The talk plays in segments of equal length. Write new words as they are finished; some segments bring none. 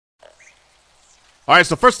Alright,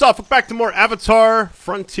 so first off, look back to more Avatar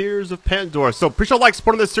Frontiers of Pandora. So, appreciate all like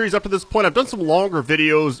supporting this series up to this point. I've done some longer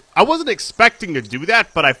videos. I wasn't expecting to do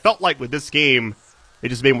that, but I felt like with this game, it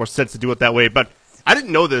just made more sense to do it that way. But I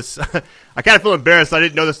didn't know this. I kind of feel embarrassed I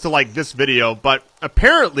didn't know this till like this video. But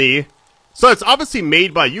apparently, so it's obviously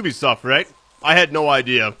made by Ubisoft, right? I had no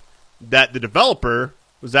idea that the developer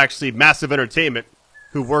was actually Massive Entertainment,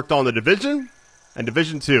 who worked on The Division and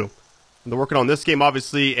Division 2. And they're working on this game,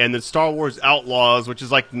 obviously, and then Star Wars Outlaws, which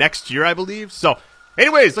is like next year, I believe. So,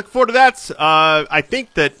 anyways, looking forward to that. I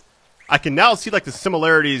think that I can now see like the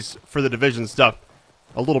similarities for the Division stuff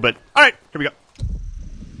a little bit. All right, here we go.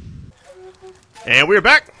 And we're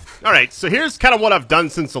back. All right, so here's kind of what I've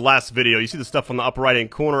done since the last video. You see the stuff on the upper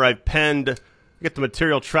right-hand corner. I've penned, get the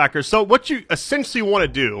material tracker. So what you essentially want to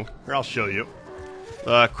do, here I'll show you.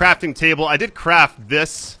 Crafting table. I did craft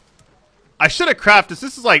this. I should have crafted this.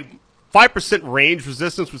 This is like 5% range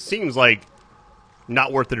resistance, which seems like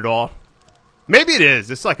not worth it at all. Maybe it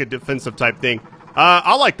is. It's like a defensive type thing.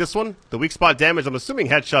 I like this one. The weak spot damage. I'm assuming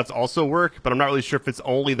headshots also work, but I'm not really sure if it's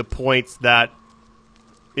only the points that,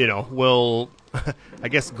 you know, will, I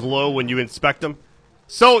guess, glow when you inspect them.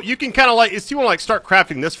 So you can kind of like, if you want to like start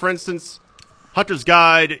crafting this, for instance, Hunter's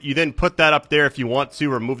Guide, you then put that up there if you want to,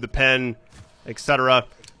 remove the pen, etc.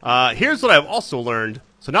 Here's what I've also learned.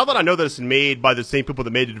 So now that I know that it's made by the same people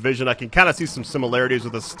that made the Division, I can kind of see some similarities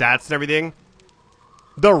with the stats and everything.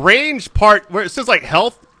 The range part, where it says like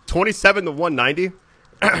health, 27 to 190,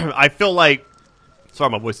 I feel like,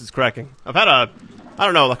 sorry my voice is cracking. I've had a, I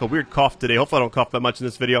don't know, like a weird cough today. Hopefully I don't cough that much in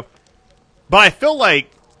this video. But I feel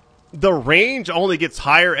like the range only gets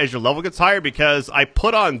higher as your level gets higher, because I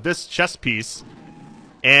put on this chest piece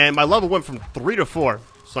and my level went from 3 to 4.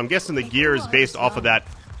 So I'm guessing the gear is based off of that.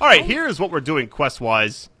 Alright, here's what we're doing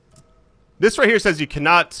quest-wise. This right here says you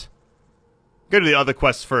cannot go to the other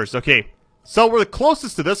quests first. Okay, so we're the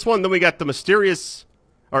closest to this one. Then we got the mysterious,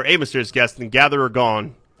 or a mysterious guest, and Gatherer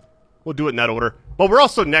gone. We'll do it in that order. Well, we're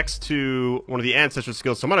also next to one of the ancestor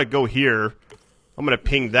skills, so I'm going to go here. I'm going to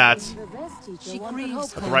ping that. That's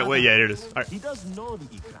the right way? Yeah, here it is. All right.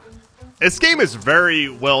 This game is very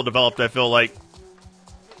well developed, I feel like.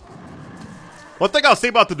 One thing I'll say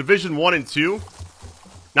about the Division 1 and 2.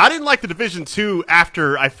 Now, I didn't like the Division 2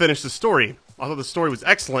 after I finished the story. I thought the story was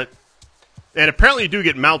excellent. And apparently you do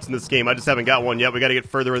get mounts in this game. I just haven't got one yet. We got to get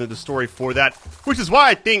further into the story for that. Which is why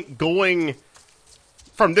I think going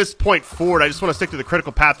from this point forward, I just want to stick to the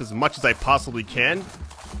critical path as much as I possibly can.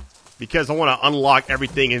 Because I want to unlock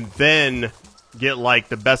everything and then get, like,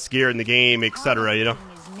 the best gear in the game, etc., you know?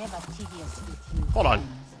 Hold on.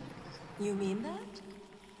 You mean that?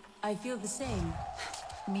 I feel the same.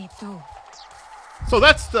 Me too. So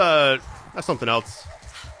that's something else.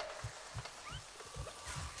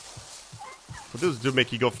 So those do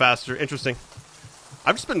make you go faster. Interesting.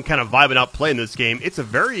 I've just been kind of vibing out playing this game. It's a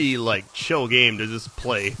very, like, chill game to just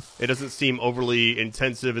play. It doesn't seem overly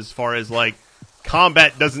intensive as far as, like,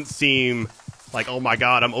 combat doesn't seem like, oh my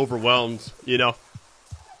god, I'm overwhelmed, you know?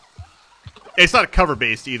 It's not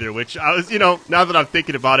cover-based either, which I was, you know, now that I'm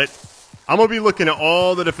thinking about it, I'm going to be looking at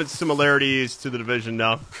all the different similarities to the Division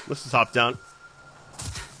now. Let's just hop down.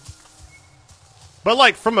 But,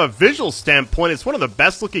 like, from a visual standpoint, it's one of the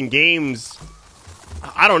best-looking games,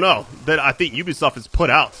 I don't know, that I think Ubisoft has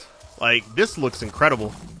put out. Like, this looks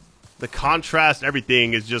incredible. The contrast,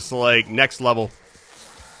 everything is just, like, next level.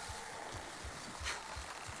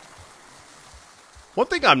 One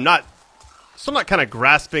thing I'm still not kind of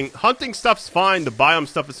grasping, hunting stuff's fine, the biome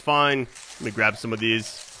stuff is fine. Let me grab some of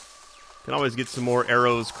these. Can always get some more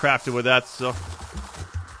arrows crafted with that, so.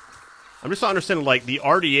 I'm just not understanding, like, the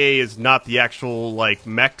RDA is not the actual, like,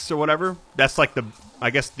 mechs or whatever. That's, like, the,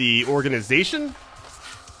 I guess, the organization?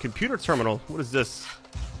 Computer terminal. What is this?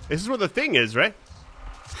 This is where the thing is, right?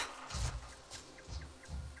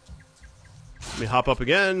 Let me hop up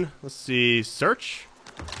again. Let's see. Search.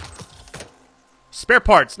 Spare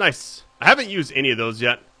parts. Nice. I haven't used any of those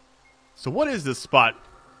yet. So what is this spot?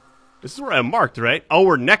 This is where I marked, right? Oh,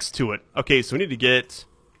 we're next to it. Okay, so we need to get...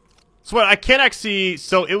 So what, I can't actually...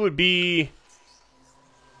 So it would be...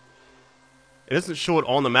 It doesn't show it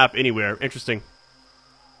on the map anywhere. Interesting.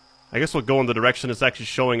 I guess we'll go in the direction it's actually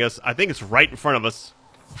showing us. I think it's right in front of us.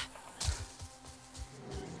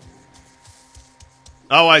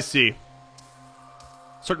 Oh, I see.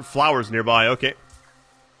 Certain flowers nearby. Okay.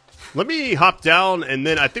 Let me hop down, and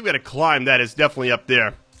then I think we gotta climb that. It's definitely up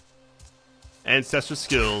there. Ancestor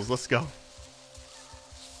skills. Let's go.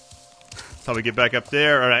 That's how we get back up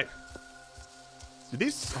there. Alright. Do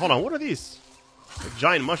these... Hold on, what are these? They're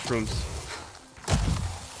giant mushrooms.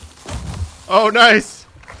 Oh, nice!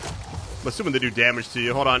 I'm assuming they do damage to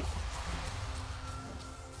you. Hold on.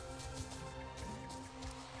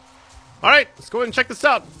 Alright, let's go ahead and check this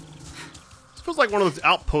out. This feels like one of those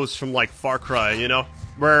outposts from, like, Far Cry, you know?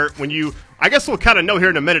 Where when you... I guess we'll kind of know here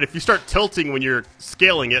in a minute. If you start tilting when you're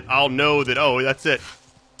scaling it, I'll know that, oh, that's it.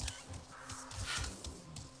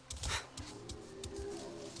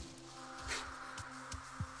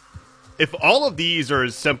 If all of these are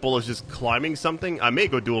as simple as just climbing something, I may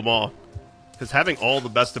go do them all. Because having all the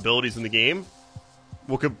best abilities in the game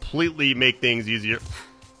will completely make things easier.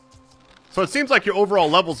 So it seems like your overall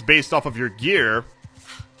level's based off of your gear.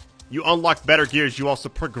 You unlock better gears, you also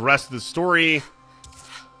progress the story.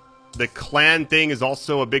 The clan thing is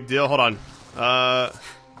also a big deal. Hold on. I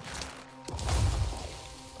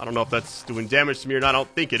don't know if that's doing damage to me or not. I don't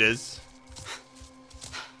think it is.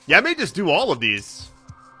 Yeah, I may just do all of these.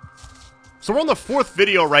 So we're on the 4th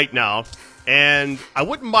video right now, and I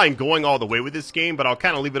wouldn't mind going all the way with this game, but I'll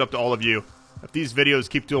kind of leave it up to all of you. If these videos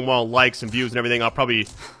keep doing well, likes and views and everything, I'll probably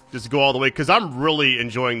just go all the way, because I'm really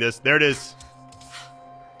enjoying this. There it is.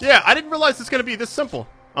 Yeah, I didn't realize it's going to be this simple.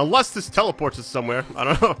 Unless this teleports us somewhere. I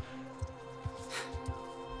don't know.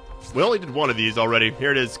 We only did one of these already.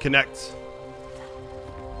 Here it is, connect.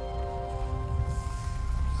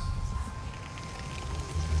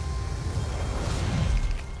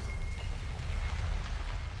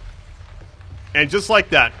 And just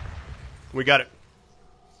like that, we got it.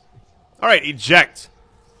 Alright, eject.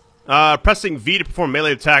 Pressing V to perform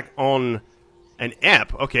melee attack on an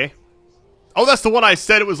amp. Okay. Oh, that's the one I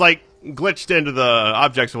said it was like glitched into the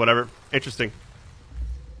objects or whatever. Interesting.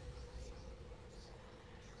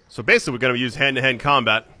 So basically we're going to use hand-to-hand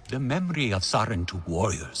combat. The memory of Sarentu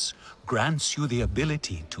warriors grants you the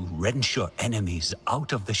ability to wrench your enemies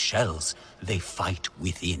out of the shells they fight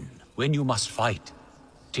within. When you must fight,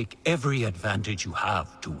 take every advantage you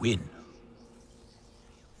have to win.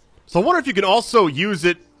 So I wonder if you can also use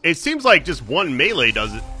it. It seems like just one melee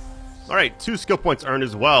does it. Alright, 2 skill points earned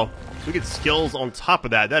as well. So we get skills on top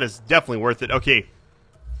of that. That is definitely worth it. Okay.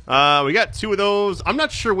 We got 2 of those. I'm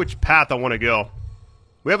not sure which path I want to go.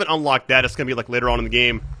 We haven't unlocked that. It's going to be like later on in the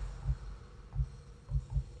game.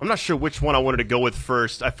 I'm not sure which one I wanted to go with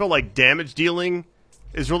first. I feel like damage dealing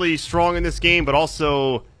is really strong in this game, but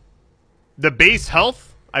also the base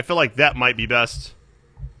health, I feel like that might be best.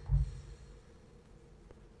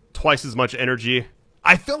 Twice as much energy.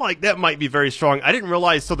 I feel like that might be very strong. I didn't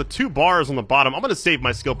realize, so the 2 bars on the bottom, I'm going to save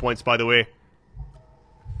my skill points, by the way.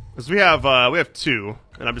 Because we have 2,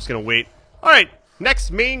 and I'm just going to wait. Alright,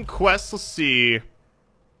 next main quest, let's see.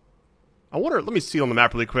 I wonder, let me see on the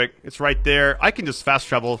map really quick. It's right there. I can just fast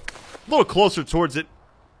travel a little closer towards it.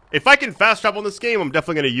 If I can fast travel in this game, I'm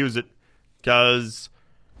definitely going to use it. Because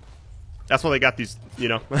that's why they got these, you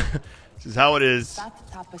know. This is how it is. That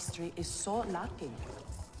tapestry is so lacking.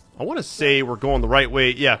 I want to say we're going the right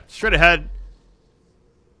way. Yeah, straight ahead.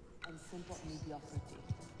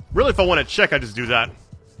 Really, if I want to check, I just do that.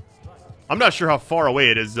 I'm not sure how far away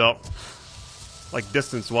it is, though. Like,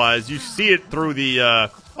 distance-wise. You see it through the,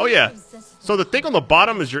 oh, yeah. So the thing on the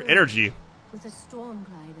bottom is your energy.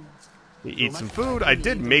 You eat some food. I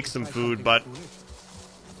did make some food, but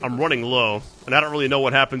I'm running low. And I don't really know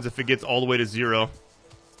what happens if it gets all the way to 0.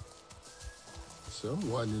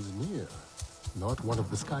 Someone is near. Not one of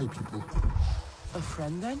the sky people. A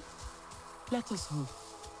friend, then? Let us hope.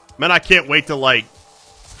 Man, I can't wait to, like,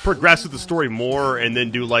 progress with the story more and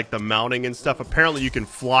then do, like, the mounting and stuff. Apparently you can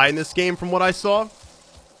fly in this game from what I saw.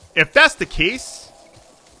 If that's the case,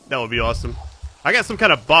 that would be awesome. I got some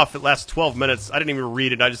kind of buff. It lasts 12 minutes. I didn't even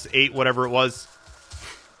read it. I just ate whatever it was.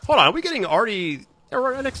 Hold on. Are we getting already... Yeah,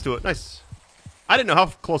 we're right next to it. Nice. I didn't know how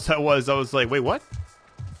close that was. I was like, wait, what?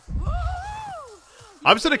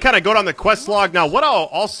 I'm just going to kind of go down the quest log. Now, what I'll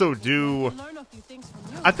also do...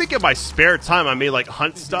 I think in my spare time I may, like,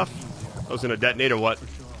 hunt stuff. I was going to detonate or what?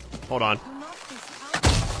 Hold on.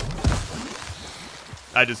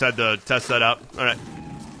 I just had to test that out. Alright.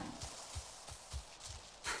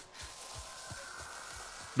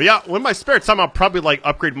 But yeah, in my spare time, I'll probably, like,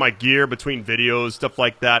 upgrade my gear between videos, stuff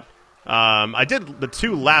like that. I did the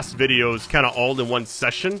 2 last videos kind of all in one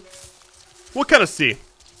session. We'll kind of see.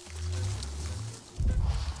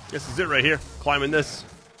 This is it right here. Climbing this.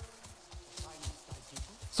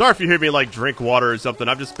 Sorry if you hear me, like, drink water or something.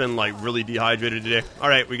 I've just been, like, really dehydrated today.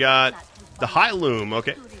 Alright, we got the high loom.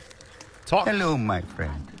 Okay. Talk. Hello, my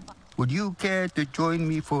friend. Would you care to join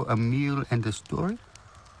me for a meal and a story?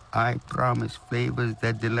 I promise flavors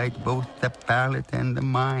that delight both the palate and the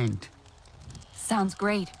mind. Sounds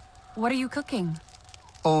great. What are you cooking?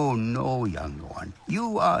 Oh, no, young one.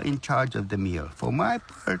 You are in charge of the meal. For my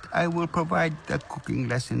part, I will provide the cooking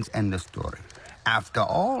lessons and the story. After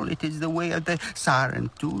all, it is the way of the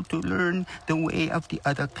Sarentu to learn the way of the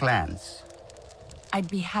other clans. I'd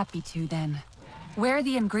be happy to then. Where are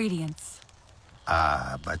the ingredients?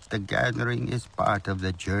 Ah, but the gathering is part of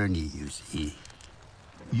the journey, you see.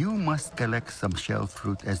 You must collect some shell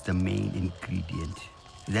fruit as the main ingredient,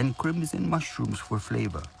 then crimson mushrooms for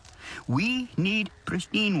flavor. We need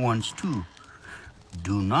pristine ones too.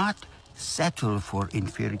 Do not settle for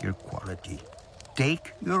inferior quality.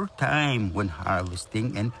 Take your time when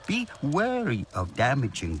harvesting and be wary of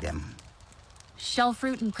damaging them. Shell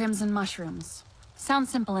fruit and crimson mushrooms. Sounds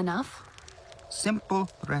simple enough. Simple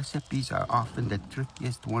recipes are often the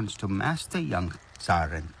trickiest ones to master, young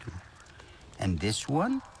Sarentu. And this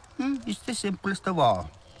one is the simplest of all.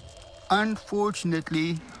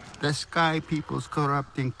 Unfortunately, the Sky People's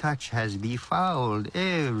corrupting touch has befouled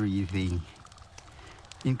everything,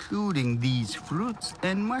 including these fruits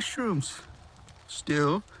and mushrooms.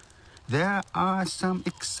 Still, there are some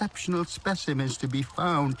exceptional specimens to be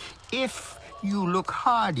found if you look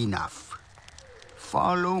hard enough.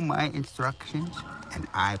 Follow my instructions, and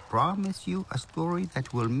I promise you a story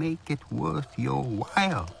that will make it worth your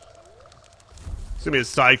while. It's gonna be a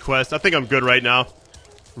side quest. I think I'm good right now.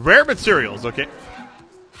 Rare materials, okay.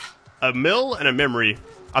 A mill and a memory.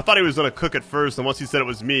 I thought he was gonna cook it first, and once he said it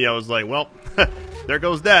was me, I was like, well, there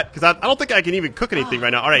goes that. Because I don't think I can even cook anything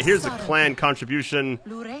right now. All right, here's the clan contribution.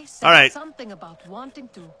 All right. Something about wanting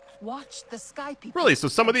to watch the Sky People. Really? So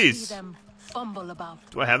some of and these. see them fumble about.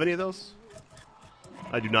 Do I have any of those?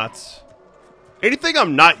 I do not. Anything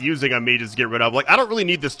I'm not using, I may just get rid of. Like, I don't really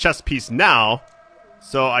need this chess piece now.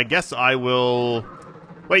 So I guess I will...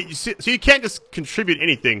 Wait, you see, so you can't just contribute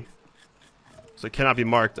anything. So it cannot be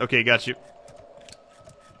marked. Okay, got you.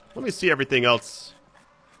 Let me see everything else.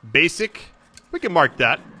 Basic. We can mark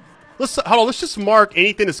that. Hold on, let's just mark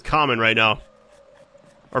anything that's common right now.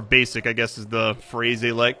 Or basic, I guess is the phrase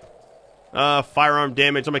they like. Firearm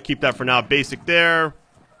damage, I'm gonna keep that for now. Basic there.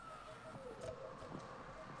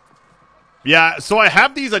 Yeah, so I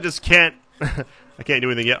have these, I just can't... I can't do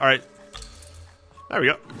anything yet. Alright. There we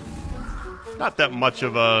go. Not that much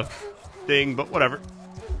of a thing, but whatever.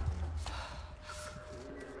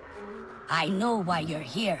 I know why you're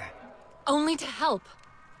here. Only to help.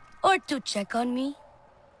 Or to check on me.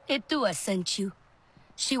 Itua sent you.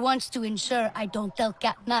 She wants to ensure I don't tell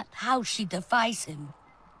Katnat how she defies him.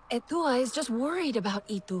 Etua is just worried about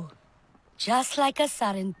Itu. Just like a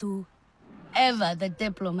Sarentu. Eva the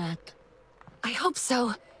diplomat. I hope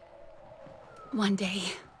so. One day.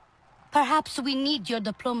 Perhaps we need your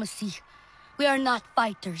diplomacy. We are not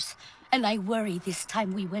fighters, and I worry this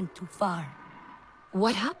time we went too far.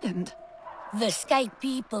 What happened? The Sky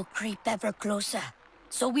People creep ever closer,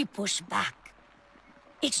 so we push back.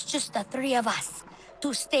 It's just the three of us,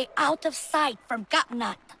 to stay out of sight from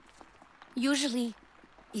Katnat. Usually,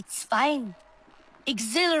 it's fine.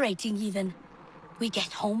 Exhilarating even. We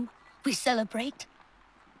get home, we celebrate.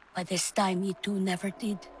 But this time Itu never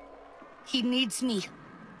did. He needs me.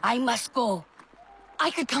 I must go.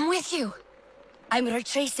 I could come with you. I'm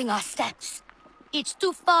retracing our steps. It's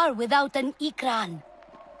too far without an Ikran.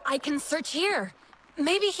 I can search here.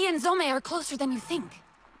 Maybe he and Zome are closer than you think.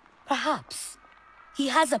 Perhaps. He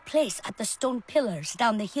has a place at the stone pillars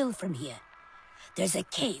down the hill from here. There's a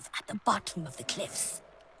cave at the bottom of the cliffs.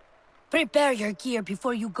 Prepare your gear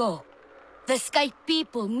before you go. The Sky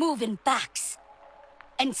People move in packs.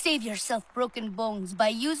 And save yourself broken bones by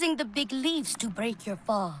using the big leaves to break your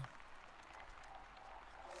fall.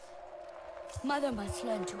 Mother must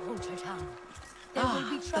learn to hold her tongue. There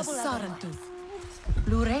will be The trouble Sarentu. otherwise.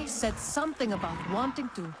 Lure said something about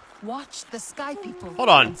wanting to watch the Sky People. Hold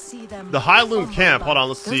on. And see them The High Loom fumble Camp. Hold about. on,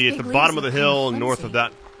 let's Those see. At big the bottom of leaves the look hill, kinda north of flimsy.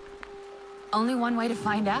 that. Only one way to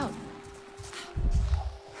find out.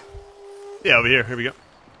 Yeah, over here. Here we go.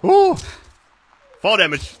 Ooh! Fall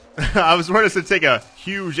damage. I was ready to take a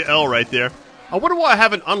huge L right there. I wonder why I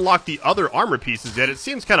haven't unlocked the other armor pieces yet. It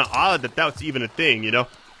seems kind of odd that that's even a thing, you know?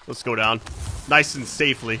 Let's go down. Nice and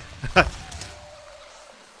safely.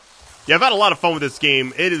 Yeah, I've had a lot of fun with this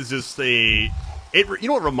game. It is just a... you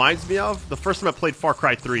know what it reminds me of? The first time I played Far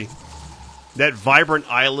Cry 3. That vibrant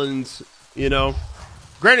island, you know?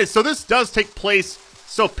 Granted, so this does take place...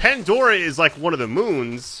 So Pandora is like one of the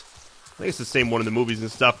moons. I think it's the same one in the movies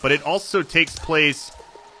and stuff. But it also takes place...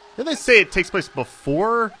 Did they say it takes place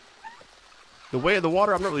before the Way of the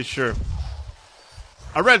Water? I'm not really sure.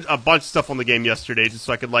 I read a bunch of stuff on the game yesterday just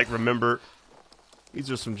so I could, like, remember.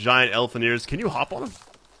 These are some giant elephant ears. Can you hop on them?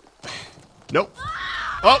 Nope.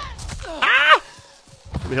 Oh! Ah!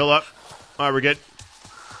 Let me heal up. Alright, we're good.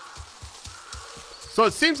 So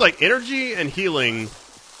it seems like energy and healing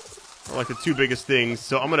are like the two biggest things.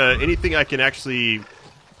 So I'm gonna... Anything I can actually,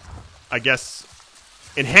 I guess,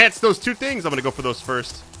 enhance those two things, I'm gonna go for those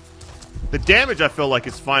first. The damage I feel like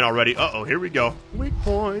is fine already. Uh-oh, here we go. Weak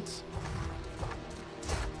points.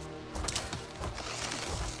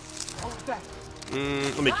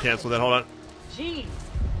 Let me cancel that. Hold on. Gee,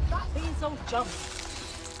 stop being so jumpy.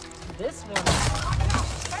 This one.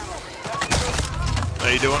 How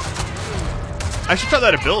you doing? I should try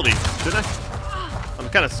that ability, shouldn't I? I'm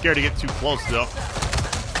kind of scared to get too close, though.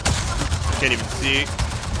 I can't even see.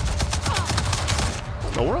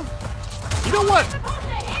 No world. You know what?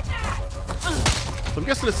 So I'm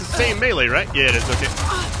guessing it's the same melee, right? Yeah, it is. Okay.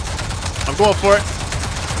 I'm going for it.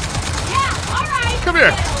 Yeah, all right. Come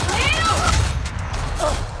here.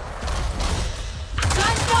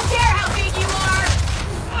 Guns don't care how big you are.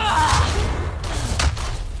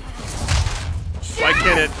 Why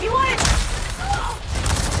can't it? You want it?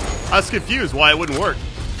 I was confused why it wouldn't work.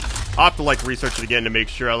 I'll have to like research it again to make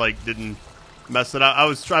sure I like didn't mess it up. I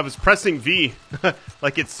was pressing V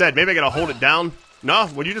like it said. Maybe I gotta hold it down. No,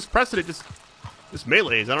 when you just press it, it just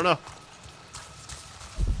melees. I don't know.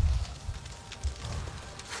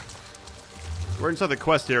 We're inside the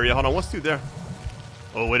quest area. Hold on, what's through there?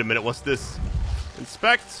 Oh, wait a minute. What's this?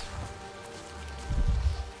 Inspect.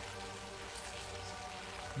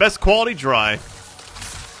 Best quality dry.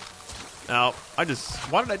 Now,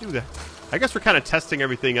 why did I do that? I guess we're kind of testing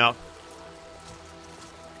everything out.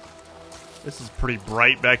 This is pretty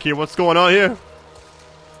bright back here. What's going on here?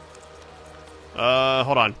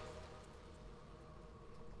 Hold on.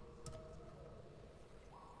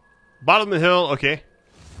 Bottom of the hill, okay.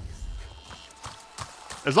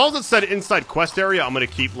 As long as it said inside quest area, I'm gonna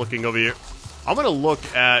keep looking over here. I'm gonna look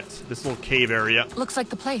at this little cave area. Looks like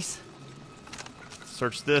the place.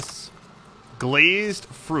 Search this. Glazed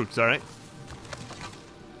fruits, alright.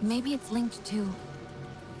 Maybe it's linked to...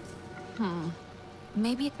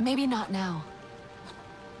 Maybe not now.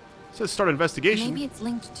 It says start investigation. Maybe it's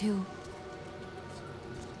linked to...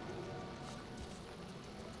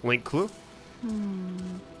 Link clue?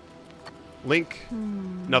 Link.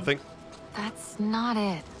 Nothing. That's not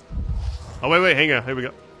it. Oh, wait, hang on. Here we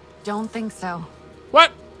go. Don't think so.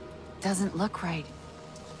 What? Doesn't look right.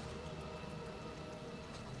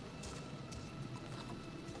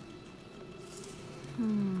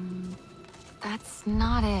 That's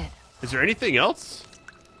not it. Is there anything else?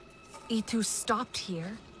 E2 stopped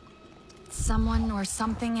here. Someone or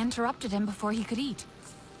something interrupted him before he could eat.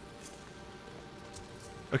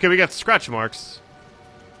 Okay, we got scratch marks.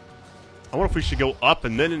 I wonder if we should go up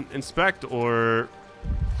and then inspect, or...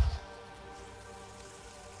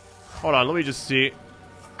 Hold on, let me just see.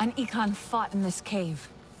 An Econ fought in this cave.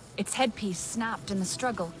 Its headpiece snapped in the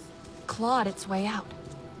struggle, clawed its way out.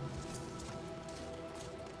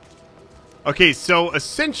 Okay, so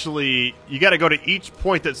essentially, you gotta go to each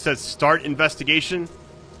point that says start investigation.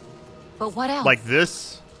 But what else? Like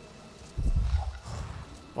this.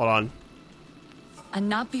 Hold on. A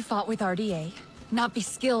Napi fought with RDA. Napi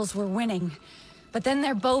skills were winning. But then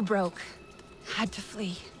their bow broke. Had to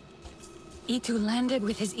flee. E2 landed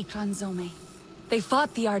with his Ikran Zome. They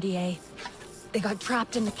fought the RDA. They got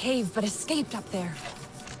trapped in the cave, but escaped up there.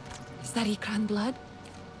 Is that Ikran blood?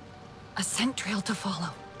 A scent trail to follow.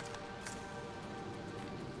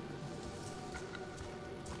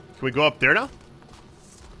 Can we go up there now?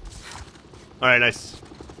 Alright, nice.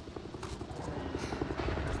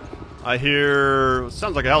 I hear...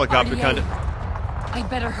 Sounds like a helicopter, RDA. kinda. I'd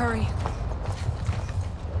better hurry.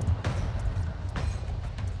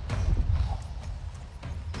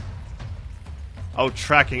 Oh,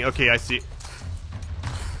 tracking. Okay, I see.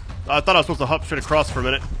 I thought I was supposed to hop straight across for a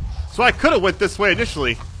minute. So I could have went this way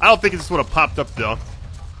initially. I don't think this would have popped up, though.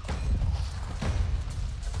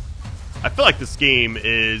 I feel like this game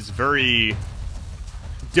is very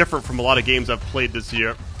different from a lot of games I've played this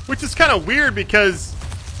year. Which is kind of weird because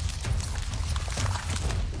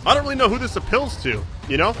I don't really know who this appeals to,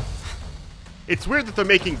 you know? It's weird that they're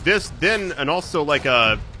making this, then, and also like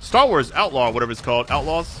a Star Wars Outlaw, whatever it's called.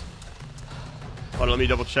 Outlaws? Hold on, let me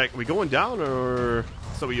double check. Are we going down or...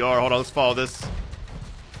 So we are. Hold on, let's follow this.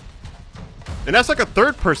 And that's like a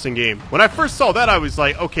third-person game. When I first saw that, I was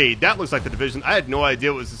like, okay, that looks like The Division. I had no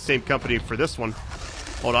idea it was the same company for this one.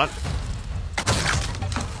 Hold on.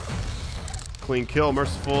 Clean kill,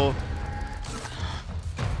 merciful.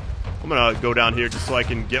 I'm gonna go down here just so I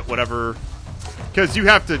can get whatever... Because you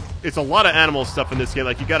have to... It's a lot of animal stuff in this game.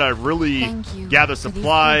 Like, you gotta really gather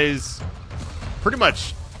supplies. Pretty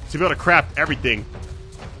much to be able to craft everything.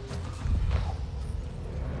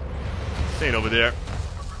 Staying over there.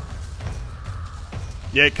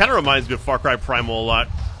 Yeah, it kind of reminds me of Far Cry Primal a lot.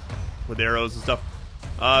 With arrows and stuff.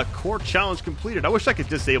 Core challenge completed. I wish I could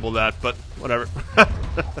disable that, but whatever.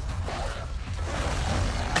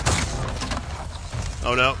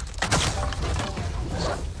 Oh no.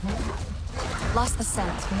 Lost the scent.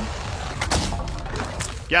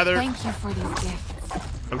 Gather. Thank you for these gifts.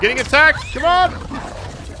 I'm getting attacked. Come on.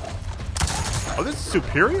 Oh, this is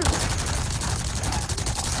superior?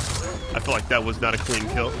 I feel like that was not a clean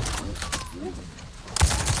kill.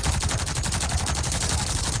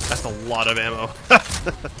 That's a lot of ammo.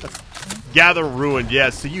 Gather ruined.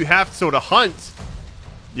 Yeah, so you have to hunt.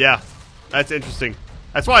 Yeah, that's interesting.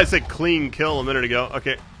 That's why I said clean kill a minute ago.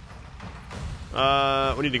 Okay.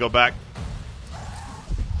 We need to go back.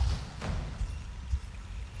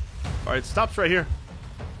 Alright, it stops right here.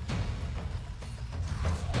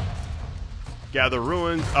 Gather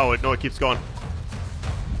ruins. Oh, no, it keeps going.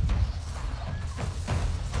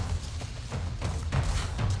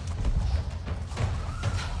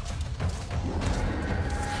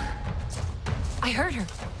 I heard her.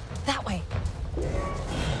 That way.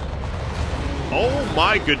 Oh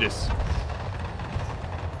my goodness.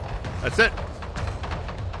 That's it.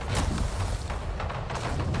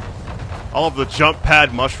 All of the jump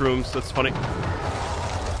pad mushrooms. That's funny.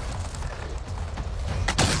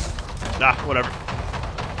 Nah, whatever.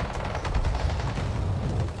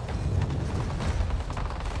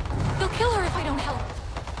 They'll kill her if I don't help.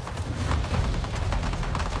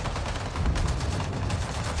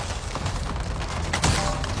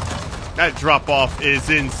 That drop off is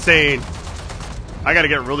insane. I gotta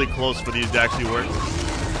get really close for these to actually work.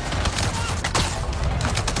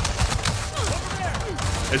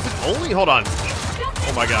 Is it only? Hold on.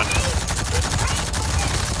 Oh my god.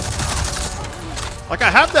 Like, I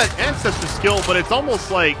have that ancestor skill, but it's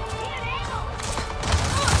almost like...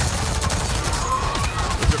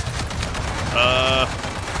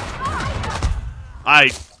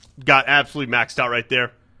 I got absolutely maxed out right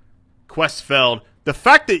there. Quest failed. The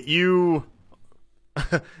fact that you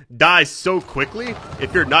die so quickly,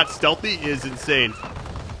 if you're not stealthy, is insane.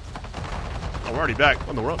 Oh, we're already back.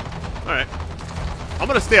 What in the world? Alright. I'm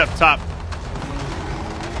gonna stay up top.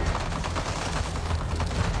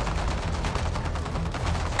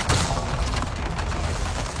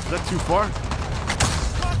 Is that too far?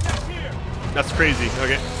 That's crazy.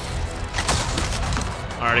 Okay.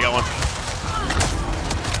 Alright, I got one.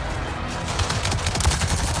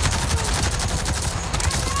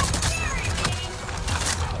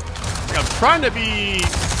 I'm trying to be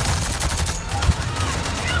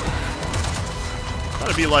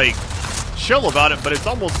like chill about it, but it's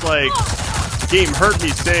almost like the game heard me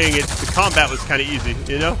saying it. The combat was kind of easy,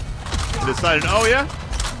 you know? And decided, oh yeah,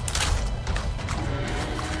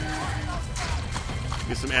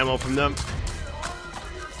 get some ammo from them.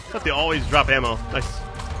 But they always drop ammo. Nice.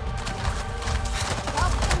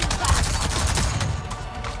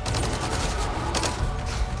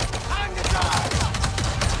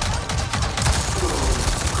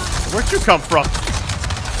 Where'd you come from?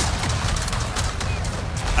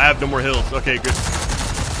 I have no more heals. Okay, good.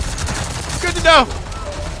 Good to know.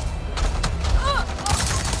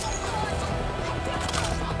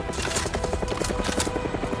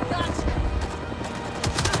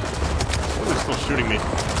 Oh, they're still shooting me.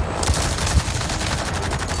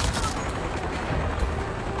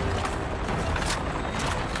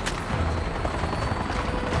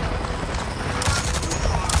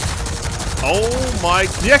 Oh my,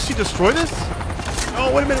 did you actually destroy this?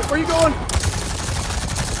 Oh, wait a minute, where are you going?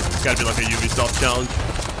 It's gotta be like a Ubisoft challenge.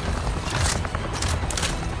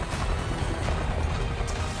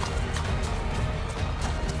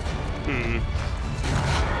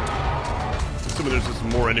 Assuming there's just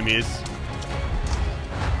more enemies.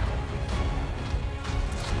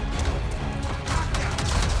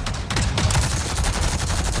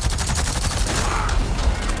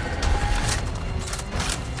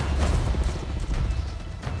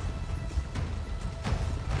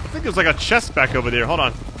 I think there's like a chest back over there. Hold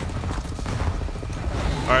on.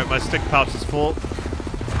 Alright, my stick pouch is full.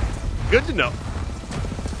 Good to know.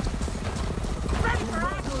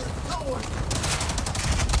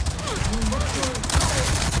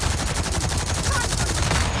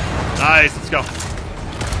 Nice, let's go.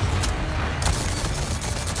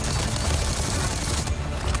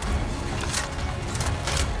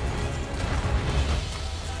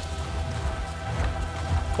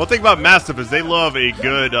 One thing about Massive is they love a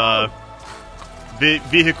good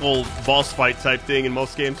vehicle boss fight type thing in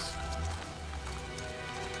most games.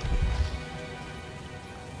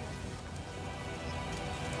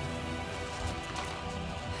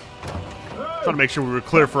 Trying to make sure we were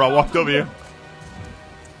clear before I walked over here.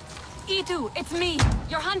 E2, it's me,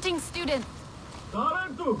 your hunting student.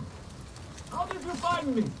 Tarantu, how did you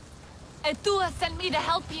find me? Etua sent me to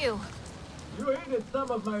help you. You hated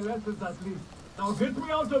some of my lessons at least. Now get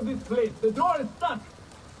me out of this place. The door is stuck.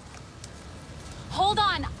 Hold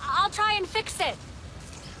on, I'll try and fix it.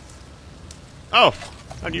 Oh,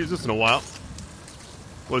 I haven't used this in a while.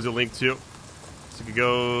 What does it link to? So it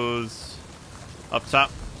goes up top.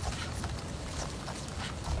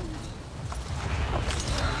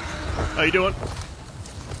 How you doing?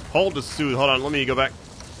 Hold to soothe. Hold on, let me go back.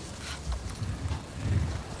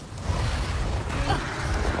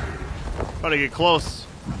 Trying to get close.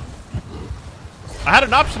 I had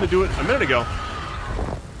an option to do it a minute ago.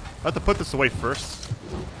 I have to put this away first.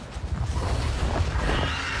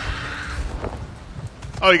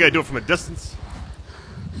 Oh, you gotta do it from a distance.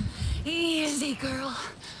 Easy, girl.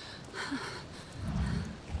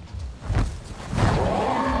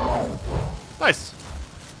 Nice.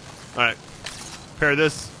 Alright. Pair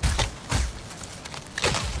this.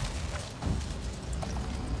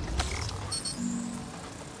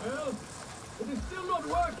 Well, it is still not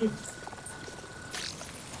working.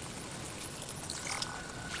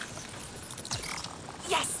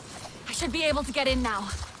 Yes, I should be able to get in now.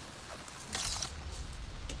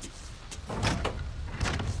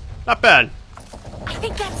 Not bad. I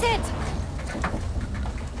think that's it.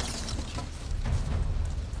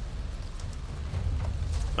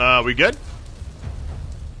 We good?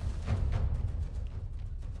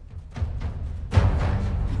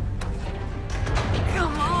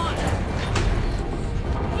 Come on.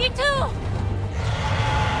 You too.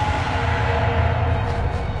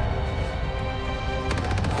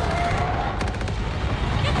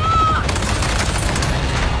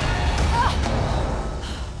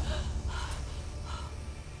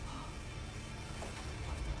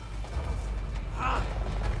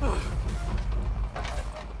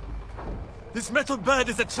 This metal bird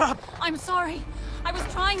is a trap! I'm sorry. I was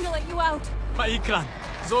trying to let you out. My Ikran,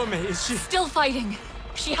 Zome, is she? Still fighting.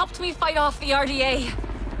 She helped me fight off the RDA.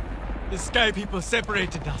 The Sky People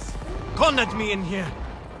separated us. Cornered me in here.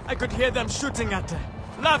 I could hear them shooting at her,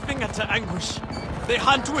 laughing at her anguish. They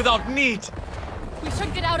hunt without need. We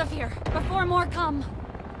should get out of here before more come.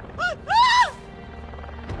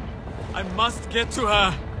 I must get to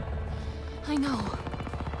her. I know.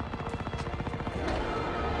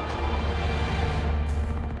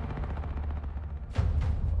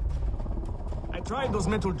 I tried those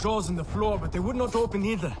metal jaws in the floor, but they would not open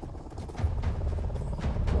either.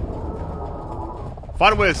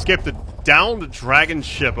 Find a way to escape the downed dragon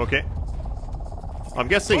ship, okay. I'm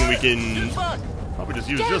guessing we can probably just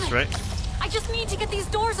use Damn this, it. right? I just need to get these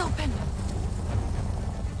doors open.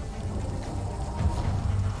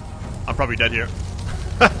 I'm probably dead here.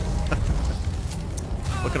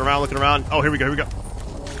 Looking around, looking around. Oh, here we go, here we go.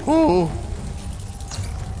 Ooh.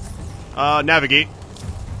 Navigate.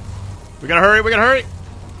 We gotta hurry, we gotta hurry.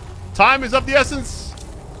 Time is of the essence.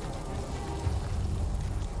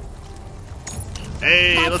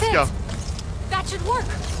 Hey, That's let's it. go. That should work.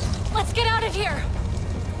 Let's get out of here.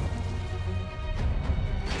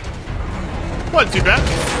 Wasn't too bad.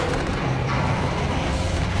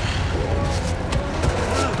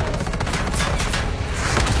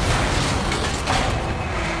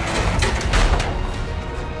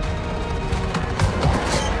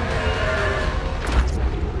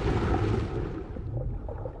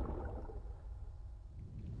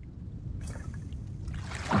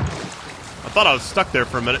 I thought I was stuck there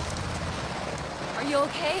for a minute. Are you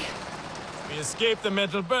okay? We escaped the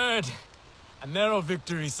metal bird. A narrow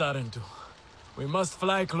victory, Sarentu. We must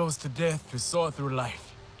fly close to death to soar through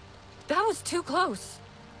life. That was too close.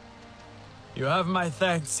 You have my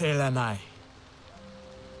thanks, Helenai.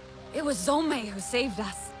 It was Zome who saved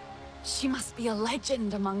us. She must be a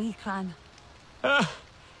legend among Ikran.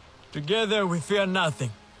 Together we fear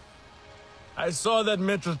nothing. I saw that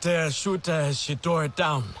metal tear shoot her as she tore it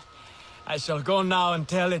down. I shall go now and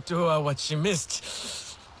tell it to her what she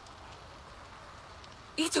missed.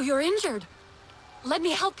 Ito, you're injured. Let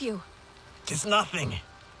me help you. 'Tis nothing.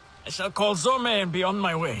 I shall call Zome and be on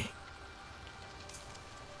my way.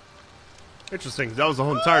 Interesting. That was the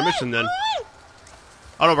whole entire mission then.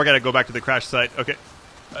 Oh no, we're gonna go back to the crash site. Okay.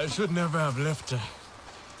 I should never have left her.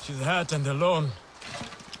 She's hurt and alone.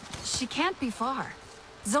 She can't be far.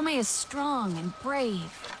 Zome is strong and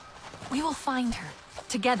brave. We will find her.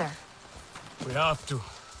 Together. We have to.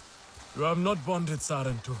 You have not bonded,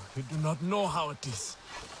 Sarentu. You do not know how it is.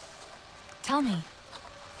 Tell me.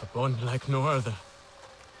 A bond like no other.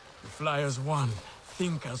 We fly as one,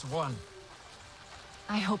 think as one.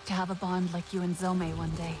 I hope to have a bond like you and Zome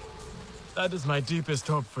one day. That is my deepest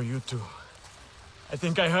hope for you two. I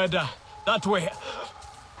think I heard her. That way.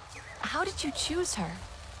 How did you choose her?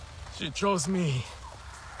 She chose me.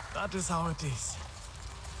 That is how it is.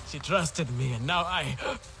 She trusted me, and now I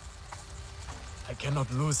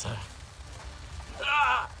cannot lose her.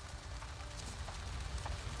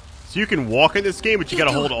 So you can walk in this game, but you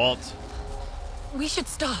gotta hold Alt. We should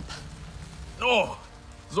stop. No!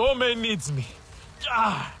 Zome needs me.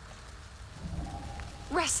 Ah!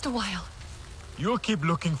 Rest a while. You keep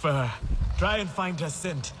looking for her. Try and find her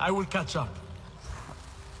scent. I will catch up.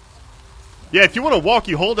 Yeah, if you want to walk,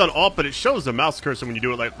 you hold down Alt, but it shows the mouse cursor when you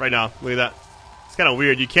do it like right now. Look at that. It's kind of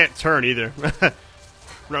weird. You can't turn either. Not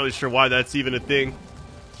really sure why that's even a thing.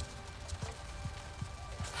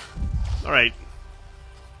 Alright.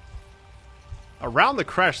 Around the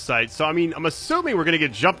crash site. So, I mean, I'm assuming we're going to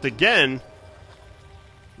get jumped again.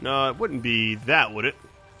 No, it wouldn't be that, would it?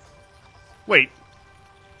 Wait.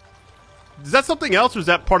 Is that something else, or is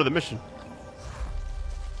that part of the mission?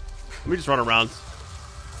 Let me just run around.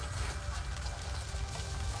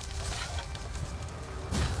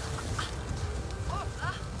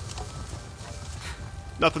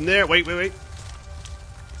 Nothing there. Wait, wait, wait.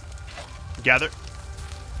 Gather.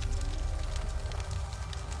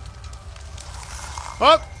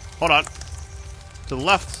 Oh! Hold on. To the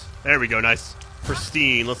left. There we go. Nice.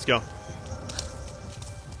 Pristine. Let's go.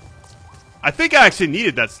 I think I actually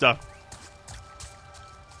needed that stuff.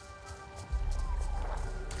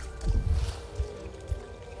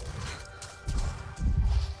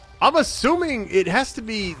 I'm assuming it has to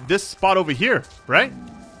be this spot over here, right?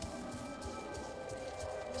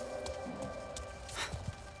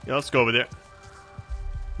 Yeah, let's go over there.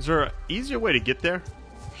 Is there an easier way to get there?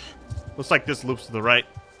 Looks like this loops to the right.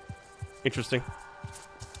 Interesting.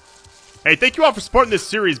 Hey, thank you all for supporting this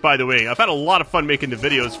series, by the way. I've had a lot of fun making the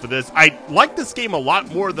videos for this. I like this game a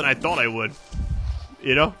lot more than I thought I would.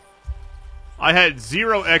 You know? I had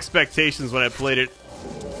zero expectations when I played it.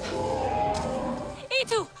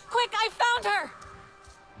 Itu! Quick, I found her!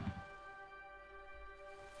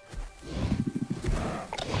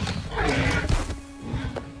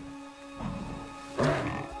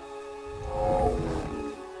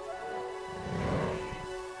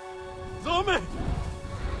 Zome!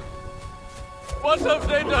 What have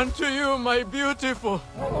they done to you, my beautiful?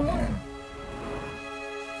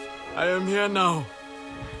 I am here now.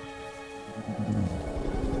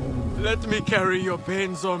 Let me carry your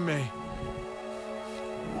pain, Zome.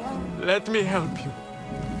 Let me help you.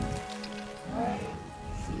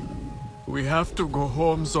 We have to go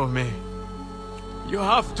home, Zome. You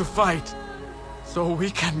have to fight, so we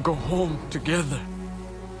can go home together.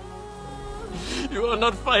 You are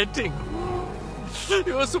not fighting.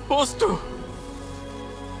 You are supposed to.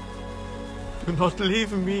 Do not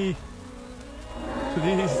leave me.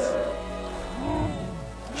 Please.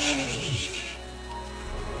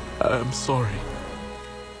 I am sorry.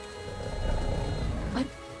 But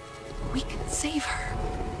we can save her,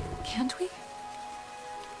 can't we?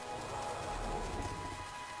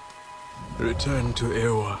 Return to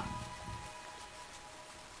Ewa.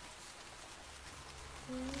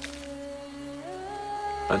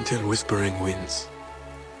 Until whispering winds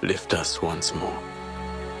lift us once more.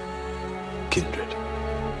 Kindred.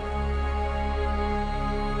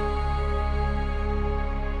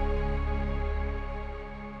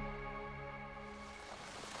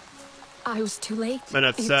 I was too late. Man,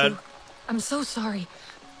 that's Itu. sad. I'm so sorry.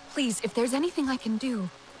 Please, if there's anything I can do.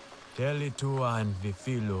 Tell Itua and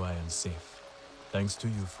Vifilo I am safe. Thanks to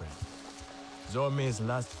you, friend. Zome's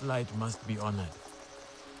last flight must be honored.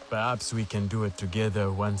 Perhaps we can do it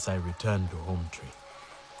together once I return to Home Tree.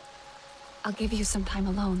 I'll give you some time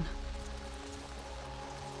alone.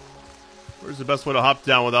 Where's the best way to hop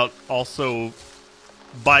down without also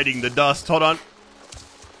biting the dust? Hold on.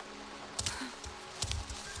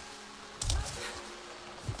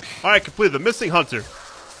 Alright, completed. The Missing Hunter.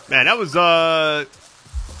 Man, that was a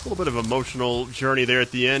little bit of an emotional journey there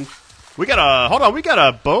at the end. We got a... Hold on, we got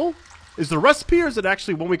a bow? Is the recipe or is it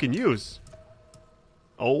actually one we can use?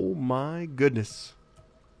 Oh my goodness.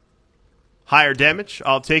 Higher damage,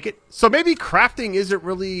 I'll take it. So maybe crafting isn't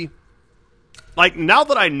really... Like, now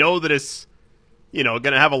that I know that it's, you know,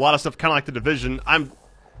 gonna have a lot of stuff kind of like The Division,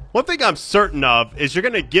 one thing I'm certain of is you're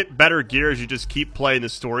gonna get better gear as you just keep playing the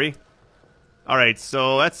story. Alright,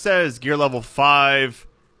 so that says gear level 5.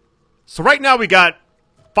 So right now we got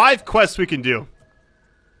 5 quests we can do.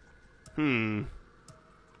 I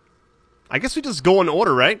guess we just go in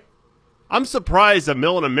order, right? I'm surprised a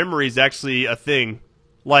Mill and a Memory is actually a thing.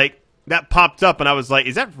 Like, that popped up and I was like,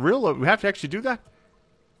 is that real? We have to actually do that?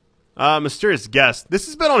 Mysterious Guest. This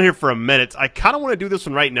has been on here for a minute. I kind of want to do this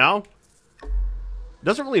one right now.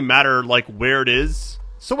 Doesn't really matter, like, where it is.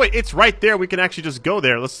 So wait, it's right there. We can actually just go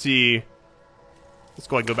there. Let's see. Let's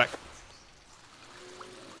go ahead and go back.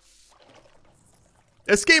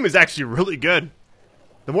 This game is actually really good.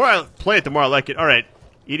 The more I play it, the more I like it. Alright.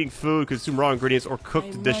 Eating food, consume raw ingredients, or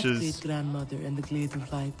cooked dishes. Great grandmother and the Glade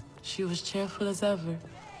of Light. She was cheerful as ever.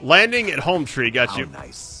 Landing at home tree, got you.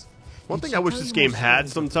 Nice. One thing I wish this game had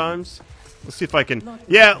sometimes. Let's see if I can.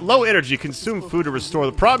 Yeah, low energy, consume food to restore.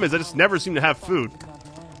 The problem is I just never seem to have food.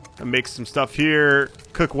 I make some stuff here,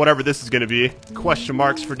 cook whatever this is going to be. Question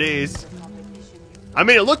marks for days. I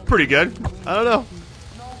mean, it looked pretty good. I don't know.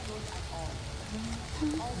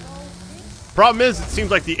 Problem is, it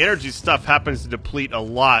seems like the energy stuff happens to deplete a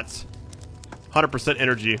lot. 100%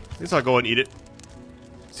 energy. I guess I'll go and eat it.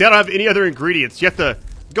 See, I don't have any other ingredients. You have to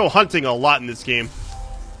go hunting a lot in this game.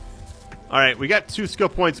 Alright, we got 2 skill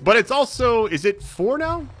points, but it's also... Is it 4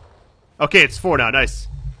 now? Okay, it's 4 now. Nice.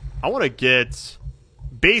 I want to get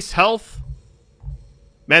base health.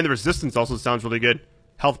 Man, the resistance also sounds really good.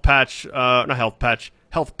 Health patch. Not health patch.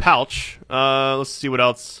 Health pouch. Let's see what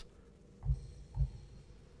else.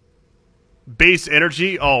 Base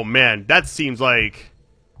energy. Oh, man. That seems like...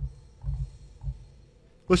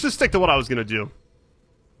 Let's just stick to what I was going to do.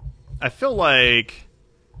 I feel like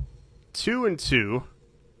 2 and 2.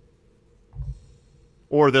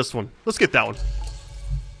 Or this one. Let's get that one.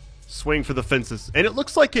 Swing for the fences. And it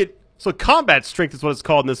looks like it... So combat strength is what it's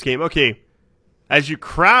called in this game. Okay. As you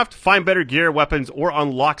craft, find better gear, weapons, or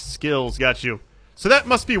unlock skills. Got you. So that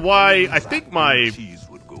must be why I think my...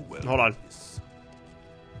 Hold on.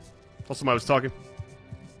 Somebody was talking.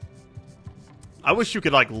 I wish you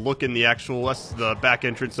could, like, look in the actual... That's the back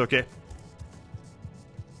entrance, okay.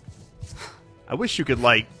 I wish you could,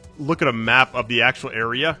 like... look at a map of the actual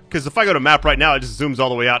area, because if I go to map right now, it just zooms all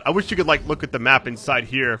the way out. I wish you could like look at the map inside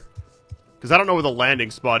here, because I don't know where the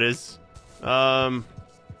landing spot is. So I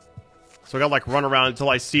gotta like run around until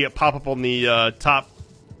I see it pop up on the top.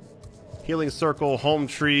 Healing circle, home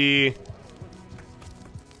tree.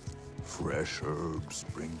 Fresh herbs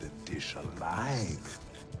bring the dish alive.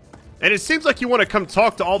 And it seems like you want to come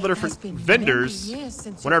talk to all the different vendors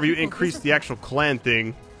whenever you increase the actual clan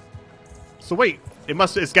thing. So wait.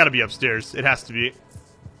 It's got to be upstairs. It has to be.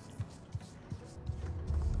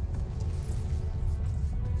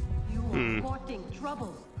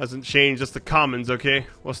 Hasn't changed. Just the commons, okay?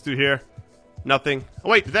 What's through here? Nothing. Oh,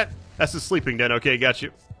 wait. That's the sleeping den. Okay, got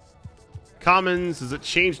you. Commons. Does it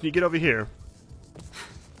change when you get over here?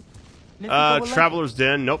 Traveler's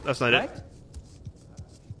den. Nope, that's not it.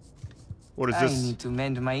 What is this? I need to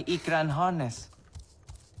mend my Ikran harness.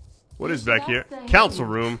 What is back here? Council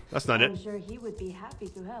room. That's not it. I'm sure he would be happy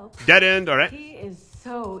to help. Dead end. All right. He is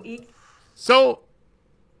so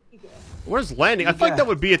where's landing? I feel like that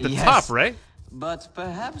would be at the top, right? But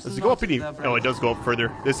perhaps does it go up any? Oh, it does go up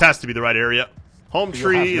further. This has to be the right area. Home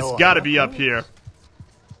tree has got to be up here.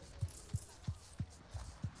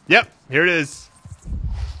 Yep, here it is.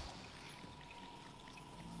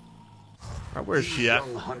 All right, where's she at?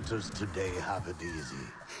 Young hunters today have it easy.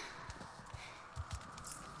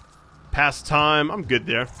 Pastime. I'm good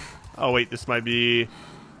there. Oh, wait. This might be...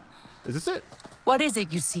 Is this it? What is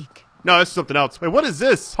it you seek? No, it's something else. Wait, what is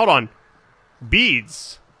this? Hold on.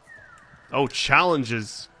 Beads. Oh,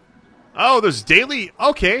 challenges. Oh, there's daily...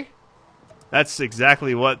 Okay. That's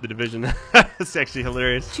exactly what the division... That's actually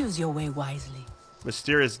hilarious. Choose your way wisely.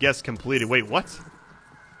 Mysterious guest completed. Wait, what?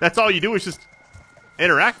 That's all you do is just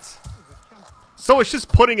interact? So it's just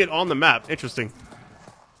putting it on the map. Interesting.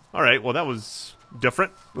 All right, well, that was...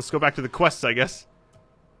 different. Let's go back to the quests, I guess.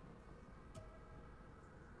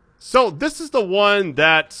 So this is the one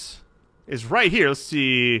that is right here. Let's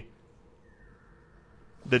see.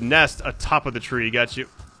 The nest atop of the tree. Got you.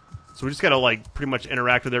 So we just gotta like pretty much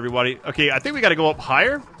interact with everybody. Okay, I think we gotta go up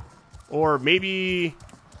higher, or maybe.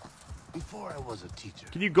 Before I was a teacher,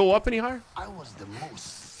 can you go up any higher? I was the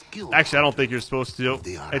most skilled. Actually, I don't think you're supposed to.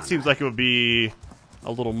 It seems like it would be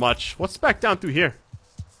a little much. What's back down through here?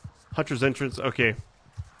 Hunter's entrance. Okay.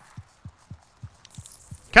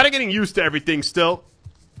 Kind of getting used to everything still.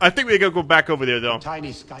 I think we gotta go back over there though.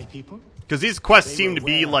 Tiny sky people. Because these quests seem to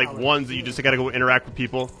be like ones that you just gotta go interact with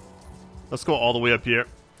people. Let's go all the way up here.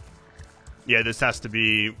 Yeah, this has to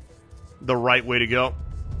be the right way to go.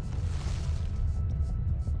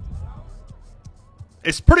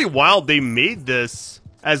 It's pretty wild they made this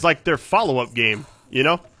as like their follow-up game, you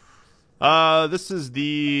know? This is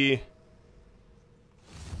the...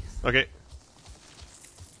 Okay.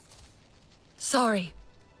 Sorry.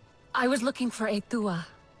 I was looking for Etua.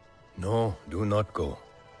 No, do not go.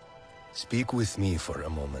 Speak with me for a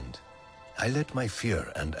moment. I let my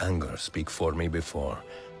fear and anger speak for me before,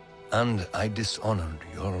 and I dishonored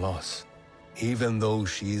your loss. Even though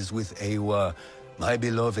she is with Ewa, my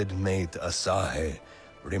beloved mate Asahe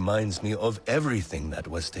reminds me of everything that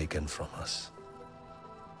was taken from us.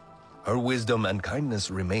 Her wisdom and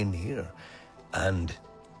kindness remain here, and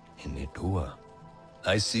in Etua.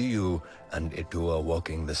 I see you and Itua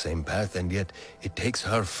walking the same path, and yet it takes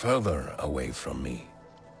her further away from me.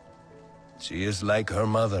 She is like her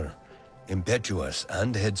mother, impetuous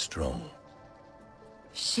and headstrong.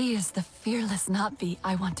 She is the fearless Navi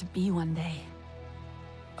I want to be one day.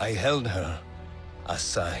 I held her,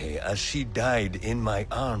 Asahi, as she died in my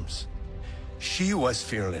arms. She was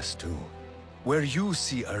fearless too. Where you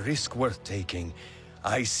see a risk worth taking,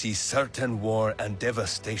 I see certain war and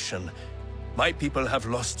devastation. My people have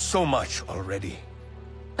lost so much already.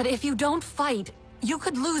 But if you don't fight, you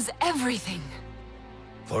could lose everything.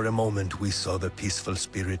 For a moment we saw the peaceful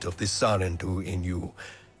spirit of the Sarentu in you,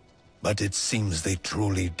 but it seems they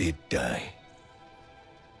truly did die.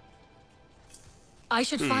 I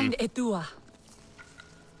should find Itua.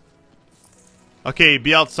 Okay,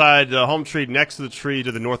 be outside the home tree next to the tree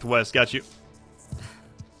to the northwest. Got you.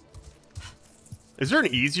 Is there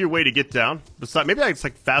an easier way to get down? Besides, maybe I can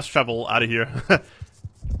like fast travel out of here.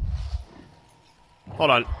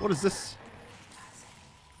 Hold on. What is this?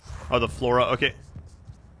 Oh, the flora. Okay.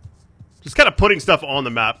 Just kind of putting stuff on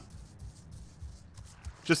the map.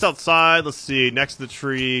 Just outside. Let's see. Next to the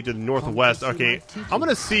tree to the northwest. Okay. I'm going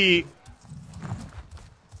to see.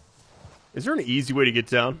 Is there an easy way to get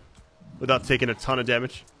down without taking a ton of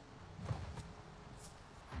damage?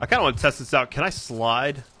 I kind of want to test this out. Can I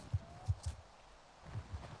slide?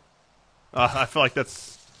 I feel like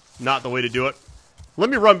that's not the way to do it. Let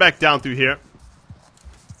me run back down through here.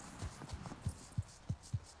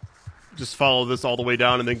 Just follow this all the way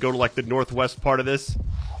down and then go to like the northwest part of this.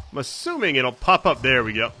 I'm assuming it'll pop up. There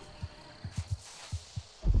we go.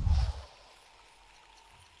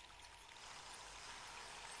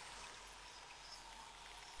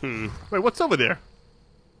 Wait, what's over there?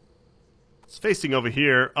 It's facing over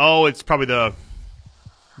here. Oh, it's probably the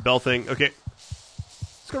bell thing. Okay.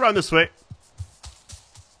 Let's go around this way. I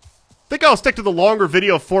think I'll stick to the longer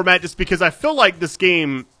video format just because I feel like this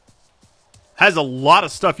game has a lot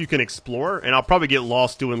of stuff you can explore, and I'll probably get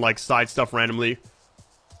lost doing like side stuff randomly.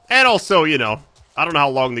 And also, you know, I don't know how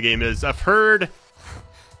long the game is. I've heard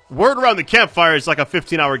word around the campfire is like a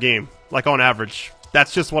 15-hour game, like on average.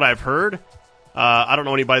 That's just what I've heard. I don't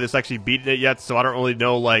know anybody that's actually beaten it yet, so I don't really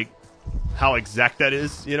know like how exact that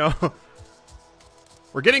is, you know.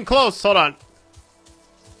 We're getting close. Hold on.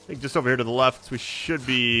 I think just over here to the left, we should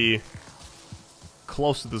be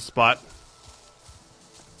close to the spot.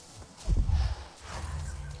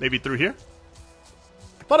 Maybe through here?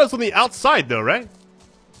 I thought it was on the outside, though, right?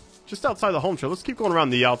 Just outside the home trail. Let's keep going around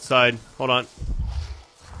the outside. Hold on.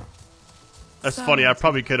 That's funny. I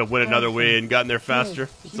probably could have went another way and gotten there faster.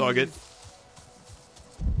 It's all good.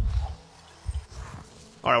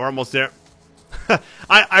 All right, we're almost there.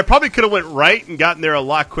 I probably could have went right and gotten there a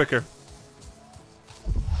lot quicker.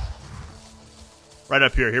 Right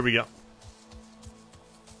up here. Here we go.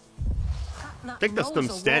 I think that's them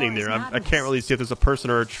standing there. I can't really see if there's a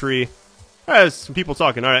person or a tree. All right, there's some people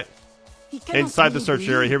talking. All right. Inside the search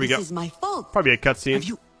area. Here we go. Probably a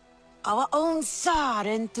cutscene. Our own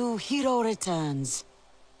Sarentu hero returns.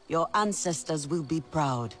 Your ancestors will be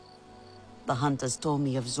proud. The hunters told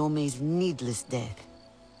me of Zome's needless death.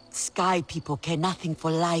 Sky people care nothing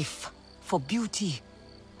for life, for beauty.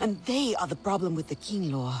 And they are the problem with the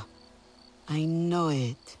King Law. I know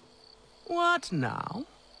it. What now?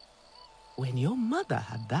 When your mother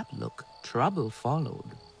had that look, trouble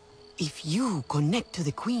followed. If you connect to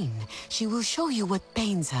the Queen, she will show you what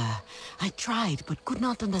pains her. I tried, but could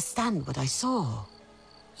not understand what I saw.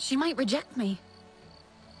 She might reject me.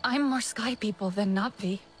 I'm more Sky people than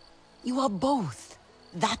Navi. You are both.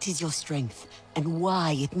 That is your strength, and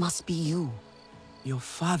why it must be you. Your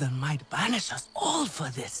father might banish us all for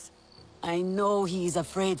this. I know he is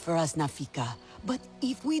afraid for us, Nafika. But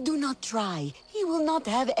if we do not try, he will not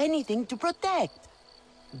have anything to protect.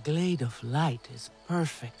 Glade of Light is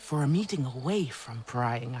perfect for a meeting away from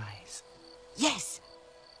prying eyes. Yes,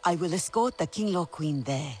 I will escort the King-Law Queen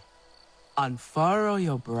there. Unfurrow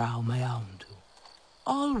your brow, my Aundu.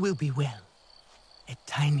 All will be well. A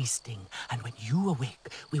tiny sting, and when you awake,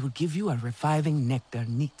 we will give you a reviving nectar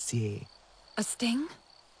Nitsie. A sting?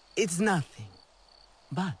 It's nothing.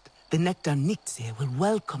 But the nectar Nitsie will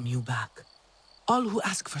welcome you back. All who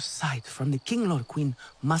ask for sight from the King Lord Queen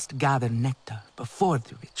must gather nectar before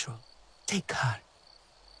the ritual. Take heart.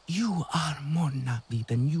 You are more Navi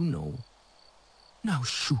than you know. Now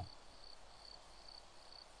shoo.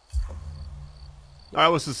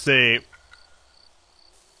 Alright, what's this say?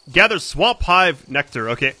 Gather swamp hive nectar.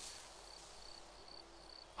 Okay.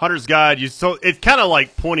 Hunter's Guide. So it's kind of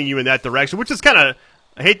like pointing you in that direction, which is kind of...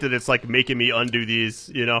 I hate that it's like making me undo these,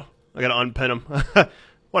 you know. I gotta unpin them.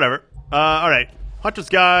 Whatever. Alright. Hunter's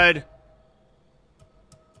Guide.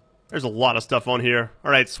 There's a lot of stuff on here.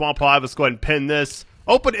 Alright, Swamp Hive, let's go ahead and pin this.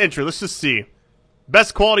 Open entry, let's just see.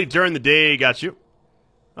 Best quality during the day, got you.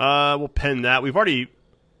 We'll pin that. We've already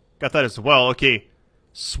got that as well. Okay.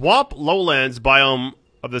 Swamp Lowlands biome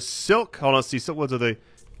of the Silk. Hold on, let's see. Silkwoods of the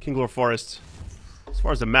Kinglor Forest. As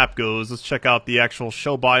far as the map goes, let's check out the actual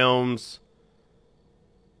show biomes.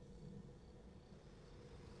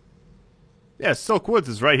 Yeah, Silk Woods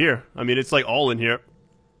is right here. I mean, it's like all in here.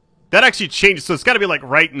 That actually changes, so it's got to be like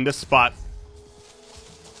right in this spot.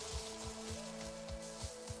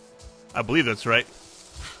 I believe that's right.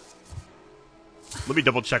 Let me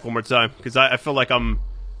double check one more time, because I feel like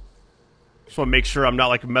just want to make sure I'm not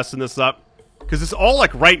like messing this up. Because it's all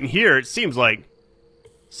like right in here, it seems like.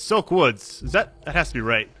 Silk Woods. Is that has to be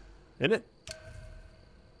right, isn't it?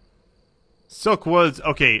 Silk Woods.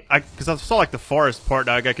 Okay, because I saw like the forest part.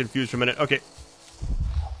 Now I got confused for a minute. Okay.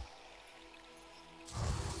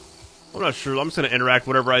 I'm not sure. I'm just gonna interact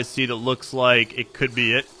whatever I see that looks like it could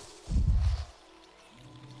be it.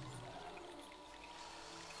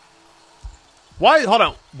 Why? Hold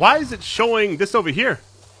on. Why is it showing this over here?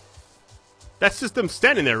 That's just them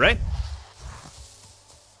standing there, right?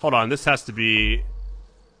 Hold on. This has to be.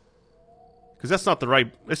 Because that's not the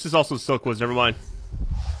right... This is also Silkwoods, never mind.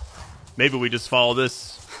 Maybe we just follow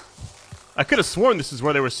this. I could have sworn this is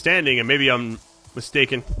where they were standing, and maybe I'm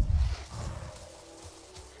mistaken.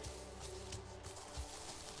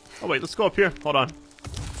 Oh wait, let's go up here. Hold on.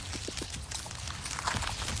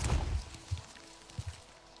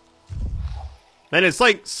 Man, it's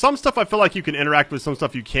like, some stuff I feel like you can interact with, some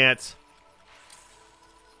stuff you can't.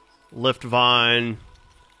 Lift vine...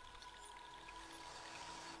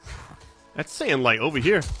 That's saying, like, over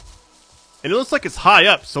here. And it looks like it's high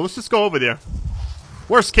up, so let's just go over there.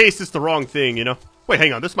 Worst case, it's the wrong thing, you know? Wait,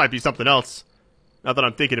 hang on. This might be something else. Now that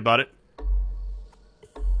I'm thinking about it.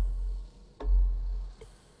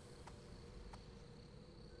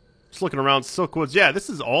 Just looking around Silkwoods. Yeah, this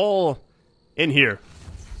is all in here.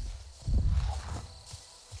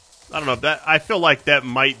 I don't know if that... I feel like that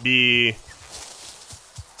might be...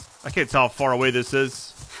 I can't tell how far away this is.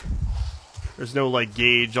 There's no, like,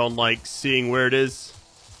 gauge on, like, seeing where it is.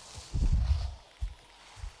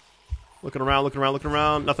 Looking around, looking around, looking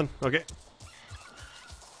around. Nothing? Okay.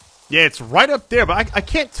 Yeah, it's right up there, but I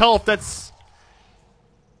can't tell if that's...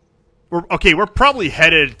 We're probably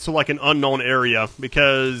headed to, like, an unknown area,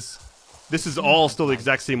 because this is all still the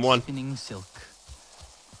exact same one. Spinning silk.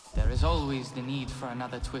 There is always the need for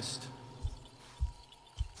another twist.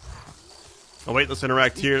 Oh, wait, let's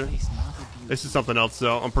interact here. This is something else,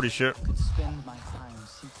 though, I'm pretty sure. Could spend my time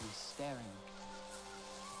simply staring.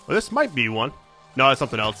 Well, this might be one. No, it's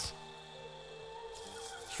something else.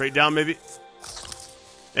 Straight down, maybe.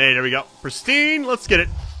 Hey, there we go. Pristine, let's get it.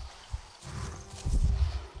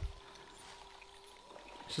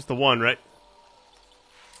 It's just the one, right?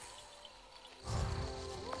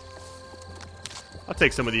 I'll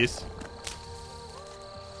take some of these.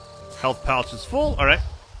 Health pouch is full, alright.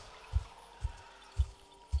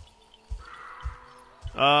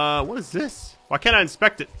 What is this? Why can't I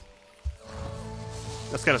inspect it?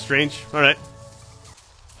 That's kind of strange. Alright.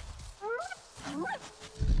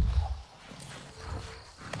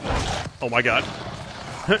 Oh my god.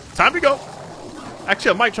 Time to go.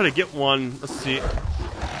 Actually, I might try to get one. Let's see.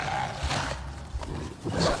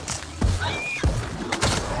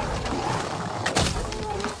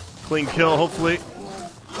 Clean kill, hopefully.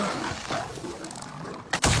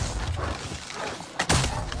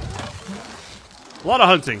 A lot of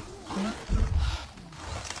hunting.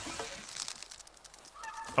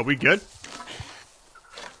 Are we good?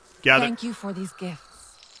 Gather. Thank you for these gifts.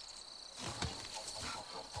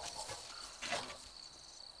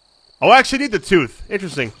 Oh, I actually need the tooth.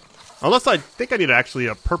 Interesting. Unless I think I need actually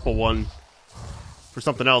a purple one for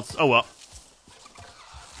something else. Oh well.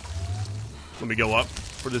 Let me go up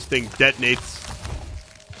before this thing detonates.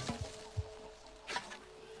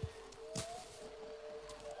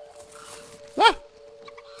 Ah!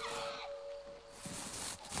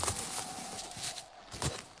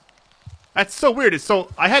 That's so weird. It's so...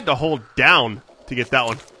 I had to hold down to get that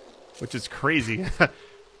one, which is crazy.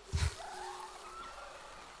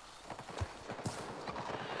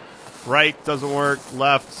 Right, doesn't work.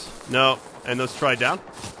 Left, no. And let's try down.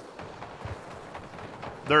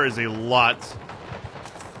 There is a lot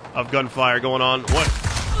of gunfire going on. What?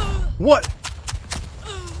 What?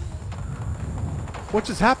 What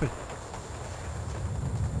just happened?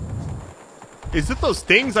 Is it those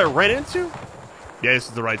things I ran into? Yeah, this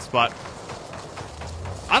is the right spot.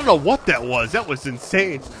 I don't know what that was. That was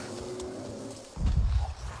insane.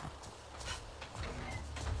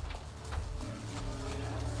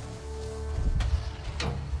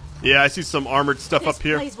 Yeah, I see some armored stuff up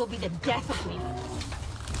here. This place will be the death of me.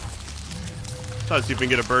 Let's see if we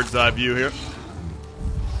can get a bird's eye view here.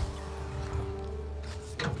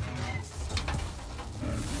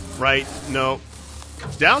 Right, no.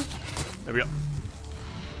 Down? There we go.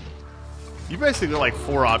 You basically got like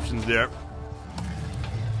 4 options there.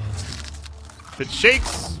 If it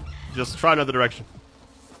shakes, just try another direction.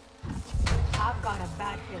 I've got a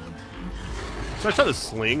bad feeling. So I try the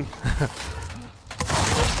sling.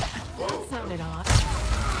 That sounded odd.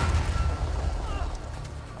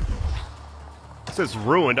 It says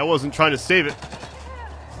ruined. I wasn't trying to save it.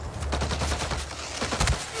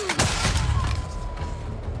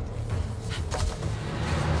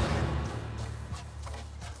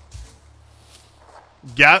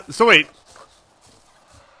 So wait.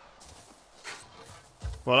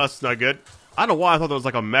 Well, that's not good. I don't know why I thought that was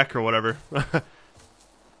like a mech or whatever.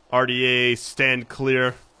 RDA, stand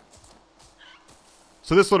clear.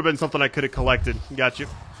 So this would have been something I could have collected. Got you.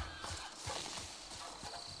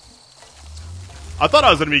 I thought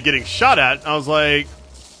I was going to be getting shot at. I was like,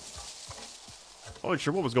 I wasn't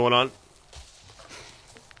sure what was going on.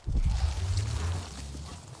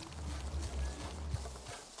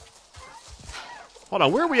 Hold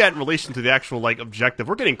on, where are we at in relation to the actual, like, objective?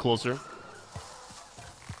 We're getting closer.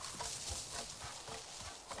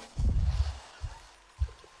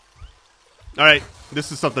 Alright,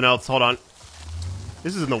 this is something else. Hold on.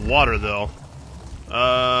 This is in the water, though.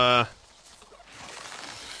 I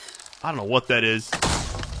don't know what that is.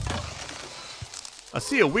 I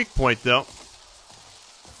see a weak point, though.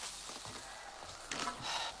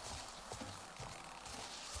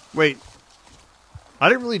 Wait. I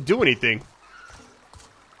didn't really do anything.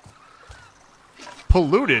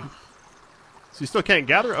 Polluted. So you still can't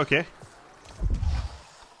gather? Okay.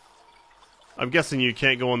 I'm guessing you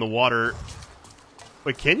can't go in the water.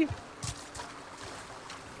 Wait, can you?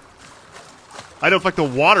 I don't know if like the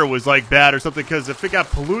water was like bad or something, because if it got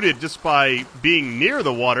polluted just by being near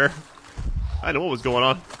the water, I didn't know what was going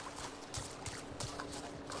on.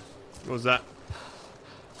 What was that?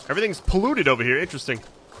 Everything's polluted over here. Interesting.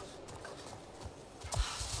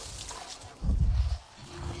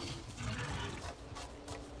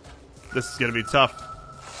 This is gonna be tough.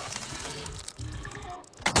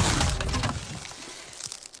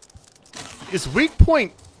 Is weak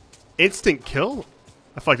point instant kill?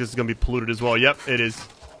 I feel like this is gonna be polluted as well. Yep, it is.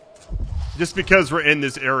 Just because we're in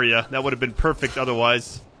this area, that would have been perfect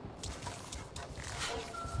otherwise.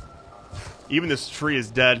 Even this tree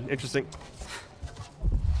is dead. Interesting.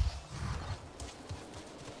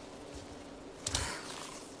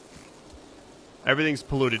 Everything's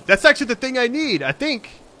polluted. That's actually the thing I need, I think.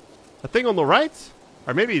 The thing on the right?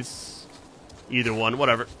 Or maybe it's either one,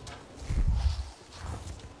 whatever.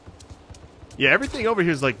 Yeah, everything over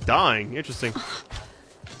here is like dying. Interesting.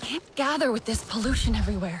 Can't gather with this pollution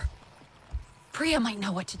everywhere. Priya might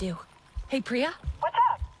know what to do. Hey, Priya? What's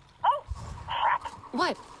up? Oh, crap.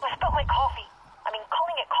 What? I spilled my coffee. I mean,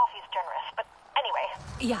 calling it coffee is generous, but anyway.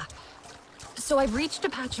 Yeah. So I've reached a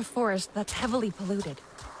patch of forest that's heavily polluted.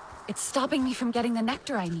 It's stopping me from getting the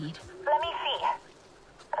nectar I need. Let me see.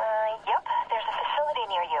 Yep, there's a facility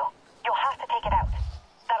near you. You'll have to take it out.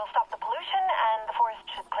 That'll stop the pollution and the forest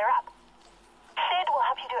should clear up. Sid will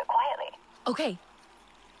help you do it quietly. Okay.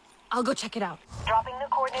 I'll go check it out. Dropping the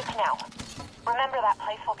coordinates now. Remember that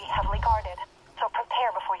place will be heavily guarded, so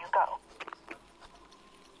prepare before you go.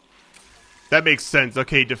 That makes sense.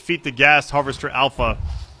 Okay, defeat the gas harvester alpha.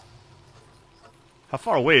 How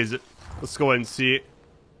far away is it? Let's go ahead and see it.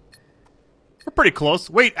 We're pretty close.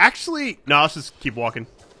 Wait, actually, no, let's just keep walking.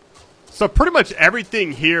 So pretty much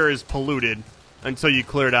everything here is polluted until you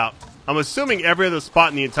clear it out. I'm assuming every other spot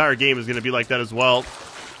in the entire game is going to be like that as well.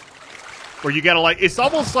 Where you gotta like, it's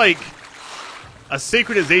almost like a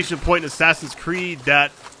synchronization point in Assassin's Creed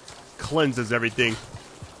that cleanses everything.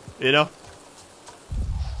 You know?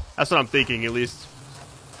 That's what I'm thinking, at least.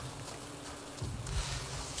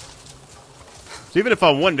 So even if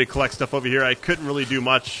I wanted to collect stuff over here, I couldn't really do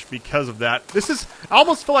much because of that. This is, I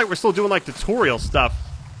almost feel like we're still doing like tutorial stuff.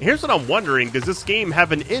 And here's what I'm wondering, does this game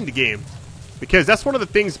have an end game? Because that's one of the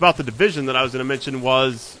things about The Division that I was going to mention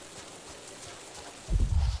was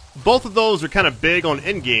both of those are kind of big on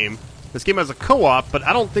end game. This game has a co-op, but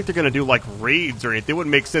I don't think they're going to do like raids or anything. It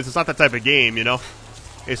wouldn't make sense. It's not that type of game, you know?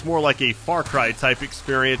 It's more like a Far Cry type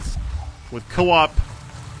experience with co-op,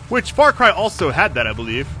 which Far Cry also had that, I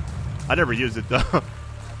believe. I never used it, though.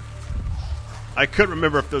 I couldn't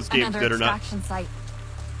remember if those games did or not. Extraction site.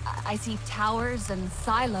 I see towers and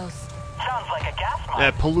silos. Sounds like a gas mine.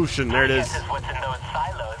 Yeah, pollution. There it is. This is what's in those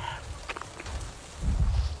silos.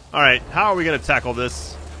 All right, how are we going to tackle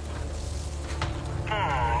this?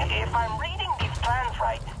 It's If I'm reading these plans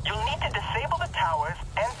right, you'll need to disable the towers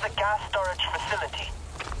and the gas storage facility.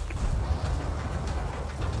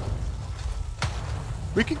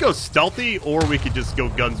 We could go stealthy, or we could just go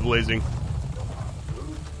guns blazing.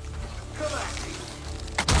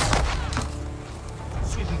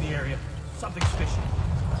 Sweeping the area. Something's fishy.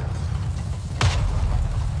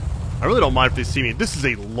 I really don't mind if they see me. This is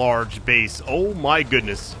a large base. Oh my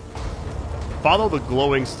goodness. Follow the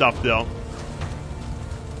glowing stuff, though.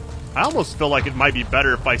 I almost feel like it might be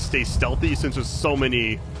better if I stay stealthy since there's so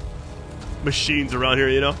many machines around here,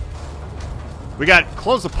 you know? We got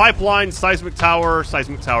close the pipeline, seismic tower,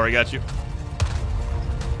 I got you.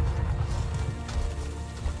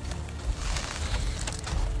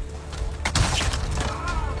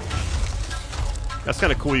 That's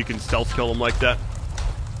kind of cool you can stealth kill them like that.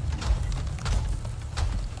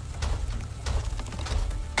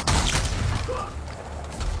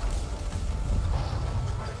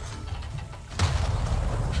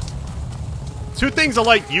 Two things I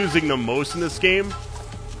like using the most in this game.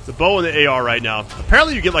 The bow and the AR right now.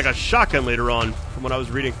 Apparently you get like a shotgun later on, from what I was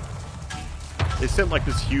reading. They sent like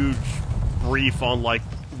this huge brief on like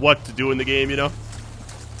what to do in the game, you know?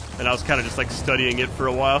 And I was kind of just like studying it for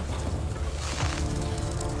a while.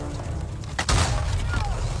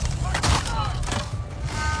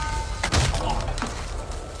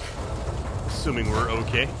 Assuming we're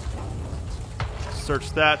okay.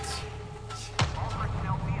 Search that.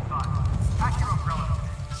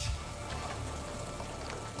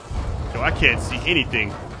 I can't see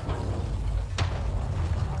anything.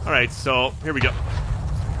 Alright, so here we go.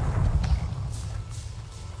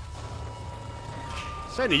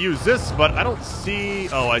 Trying to use this, but I don't see...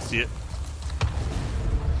 Oh, I see it.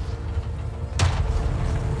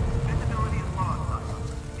 Visibility is low.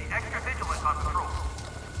 Be extra vigilant on patrol.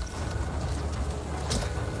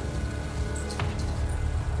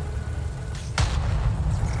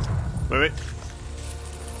 Wait.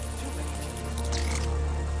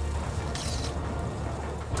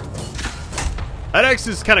 That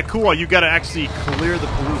actually is kind of cool. You got to actually clear the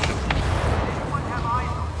pollution.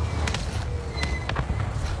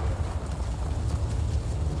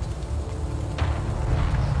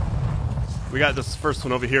 We got this first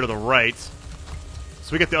one over here to the right.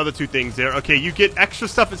 So we get the other two things there. Okay, you get extra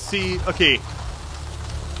stuff at sea. Okay.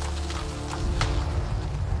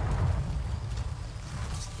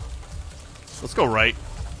 Let's go right.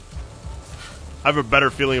 I have a better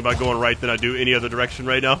feeling about going right than I do any other direction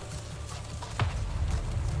right now.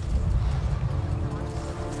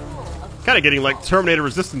 Kind of getting like Terminator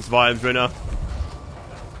Resistance vibes right now.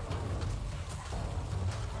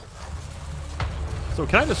 So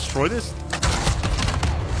can I destroy this?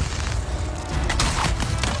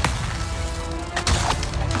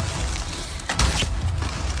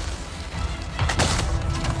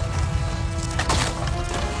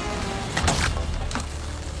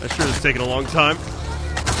 That sure is taking a long time.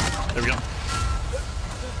 There we go.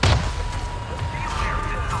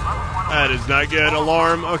 That is not good.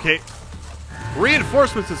 Alarm. Okay.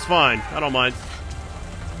 Reinforcements is fine. I don't mind.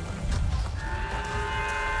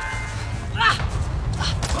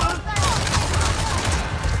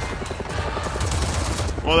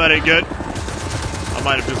 Well, that ain't good. I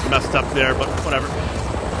might have just messed up there, but whatever.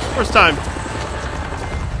 First time.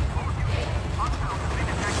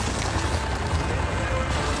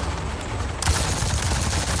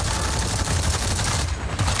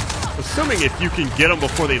 Assuming if you can get them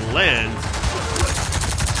before they land.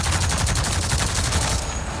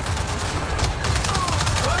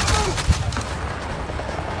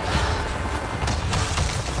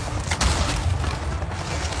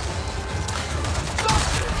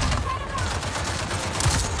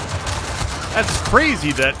 That's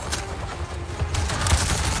crazy that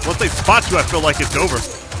once they spot you, I feel like it's over.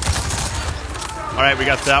 Alright, we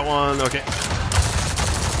got that one. Okay.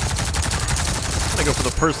 I'm gonna go for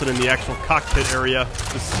the person in the actual cockpit area.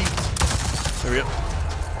 The seat. There we go.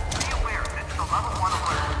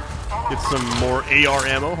 Get some more AR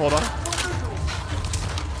ammo. Hold on.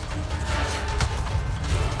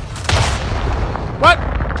 What?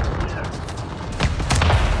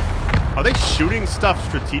 Are they shooting stuff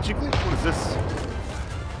strategically? What is this?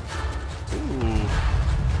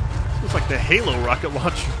 Ooh. Looks like the Halo rocket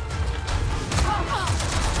launcher.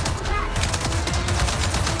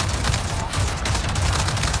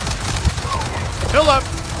 Fill up!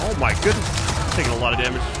 Oh my goodness. Taking a lot of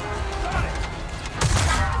damage.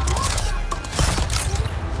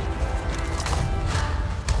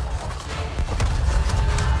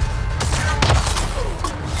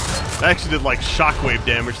 That actually did like shockwave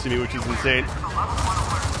damage to me, which is insane.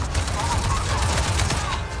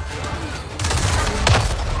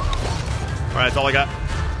 Alright, that's all I got.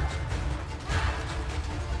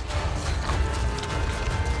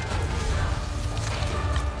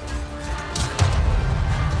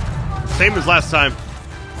 Same as last time.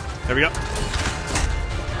 There we go.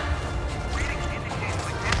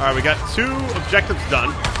 Alright, we got 2 objectives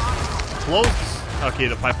done. Close. Okay,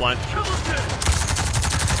 the pipeline.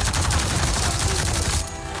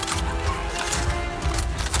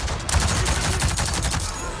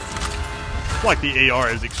 I feel like the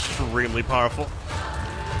AR is extremely powerful.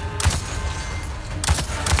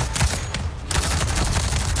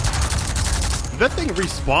 Did that thing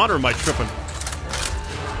respawn or am I tripping?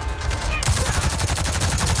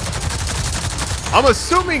 I'm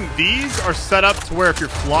assuming these are set up to where if you're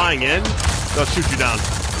flying in, they'll shoot you down.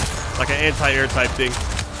 Like an anti-air type thing.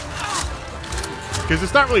 Because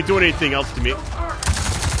it's not really doing anything else to me.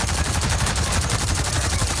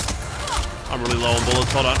 I'm really low on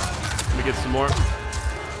bullets. Hold on. Let me get some more.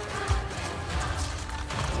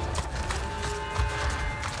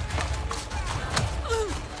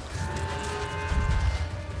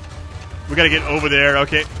 We gotta get over there.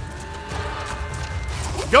 Okay.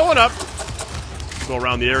 Going up. Go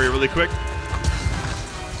around the area really quick.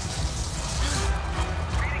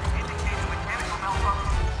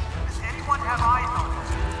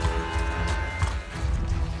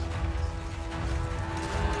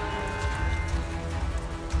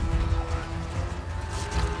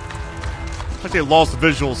 Like they lost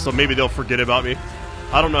visuals, so maybe they'll forget about me.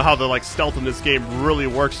 I don't know how the like stealth in this game really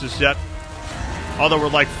works just yet. Although we're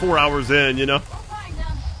like 4 hours in, you know.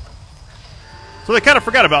 So they kind of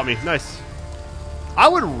forgot about me. Nice. I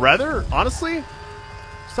would rather, honestly,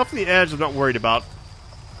 stuff on the edge I'm not worried about.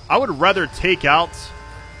 I would rather take out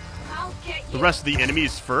the rest of the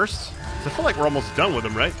enemies first. I feel like we're almost done with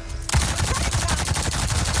them, right?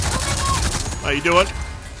 How you doing?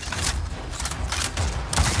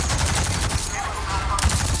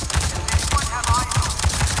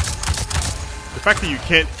 The fact that you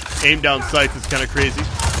can't aim down sights is kind of crazy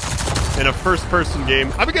in a first-person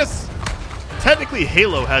game. I guess technically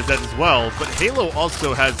Halo has that as well, but Halo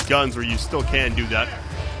also has guns where you still can do that.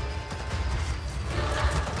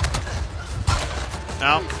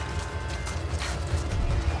 Ow.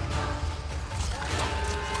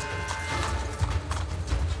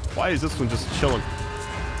 Why is this one just chilling?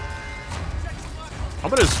 I'm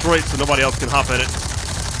gonna destroy it so nobody else can hop in it.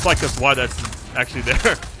 It's like that's why that's actually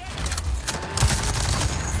there.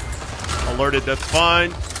 Alerted, that's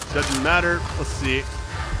fine. Doesn't matter. Let's see.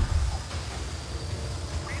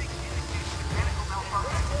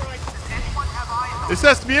 This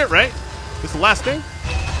has to be it, right? This is the last thing?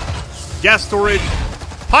 Gas storage.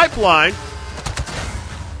 Pipeline.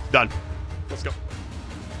 Done. Let's go.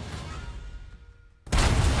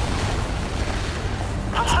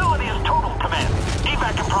 Facility is total command.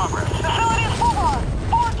 Evac in progress. Facility is full on.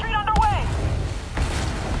 Forward retreat underway.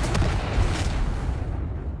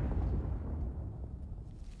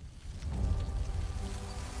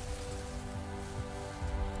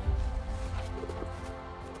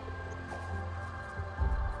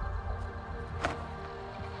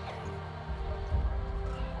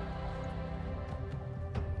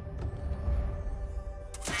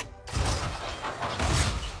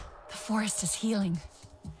 The forest is healing.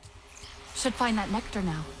 Should find that nectar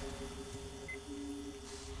now.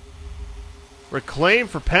 Reclaim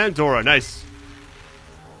for Pandora. Nice.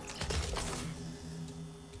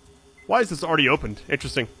 Why is this already opened?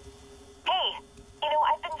 Interesting. Hey, you know,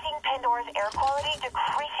 I've been seeing Pandora's air quality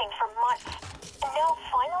decreasing for months. And now,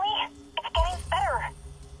 finally, it's getting better.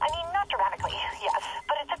 I mean, not dramatically, yes,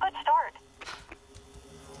 but it's a good start.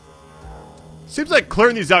 Seems like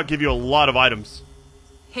clearing these out give you a lot of items.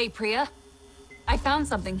 Hey, Priya. I found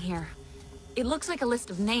something here. It looks like a list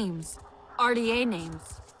of names. RDA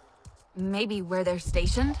names. Maybe where they're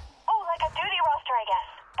stationed? Oh, like a duty roster, I guess.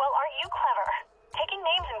 Well, aren't you clever? Taking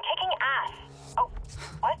names and kicking ass. Oh,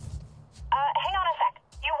 what? Hang on a sec.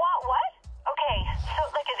 You want what? Okay, so,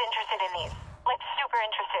 like, is interested in these. Like, super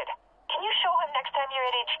interested. Can you show him next time you're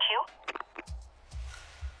at HQ?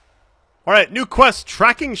 Alright, new quest,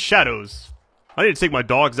 Tracking Shadows. I need to take my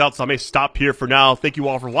dogs out, so I may stop here for now. Thank you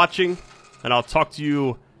all for watching, and I'll talk to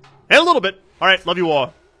you in a little bit. Alright, love you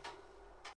all.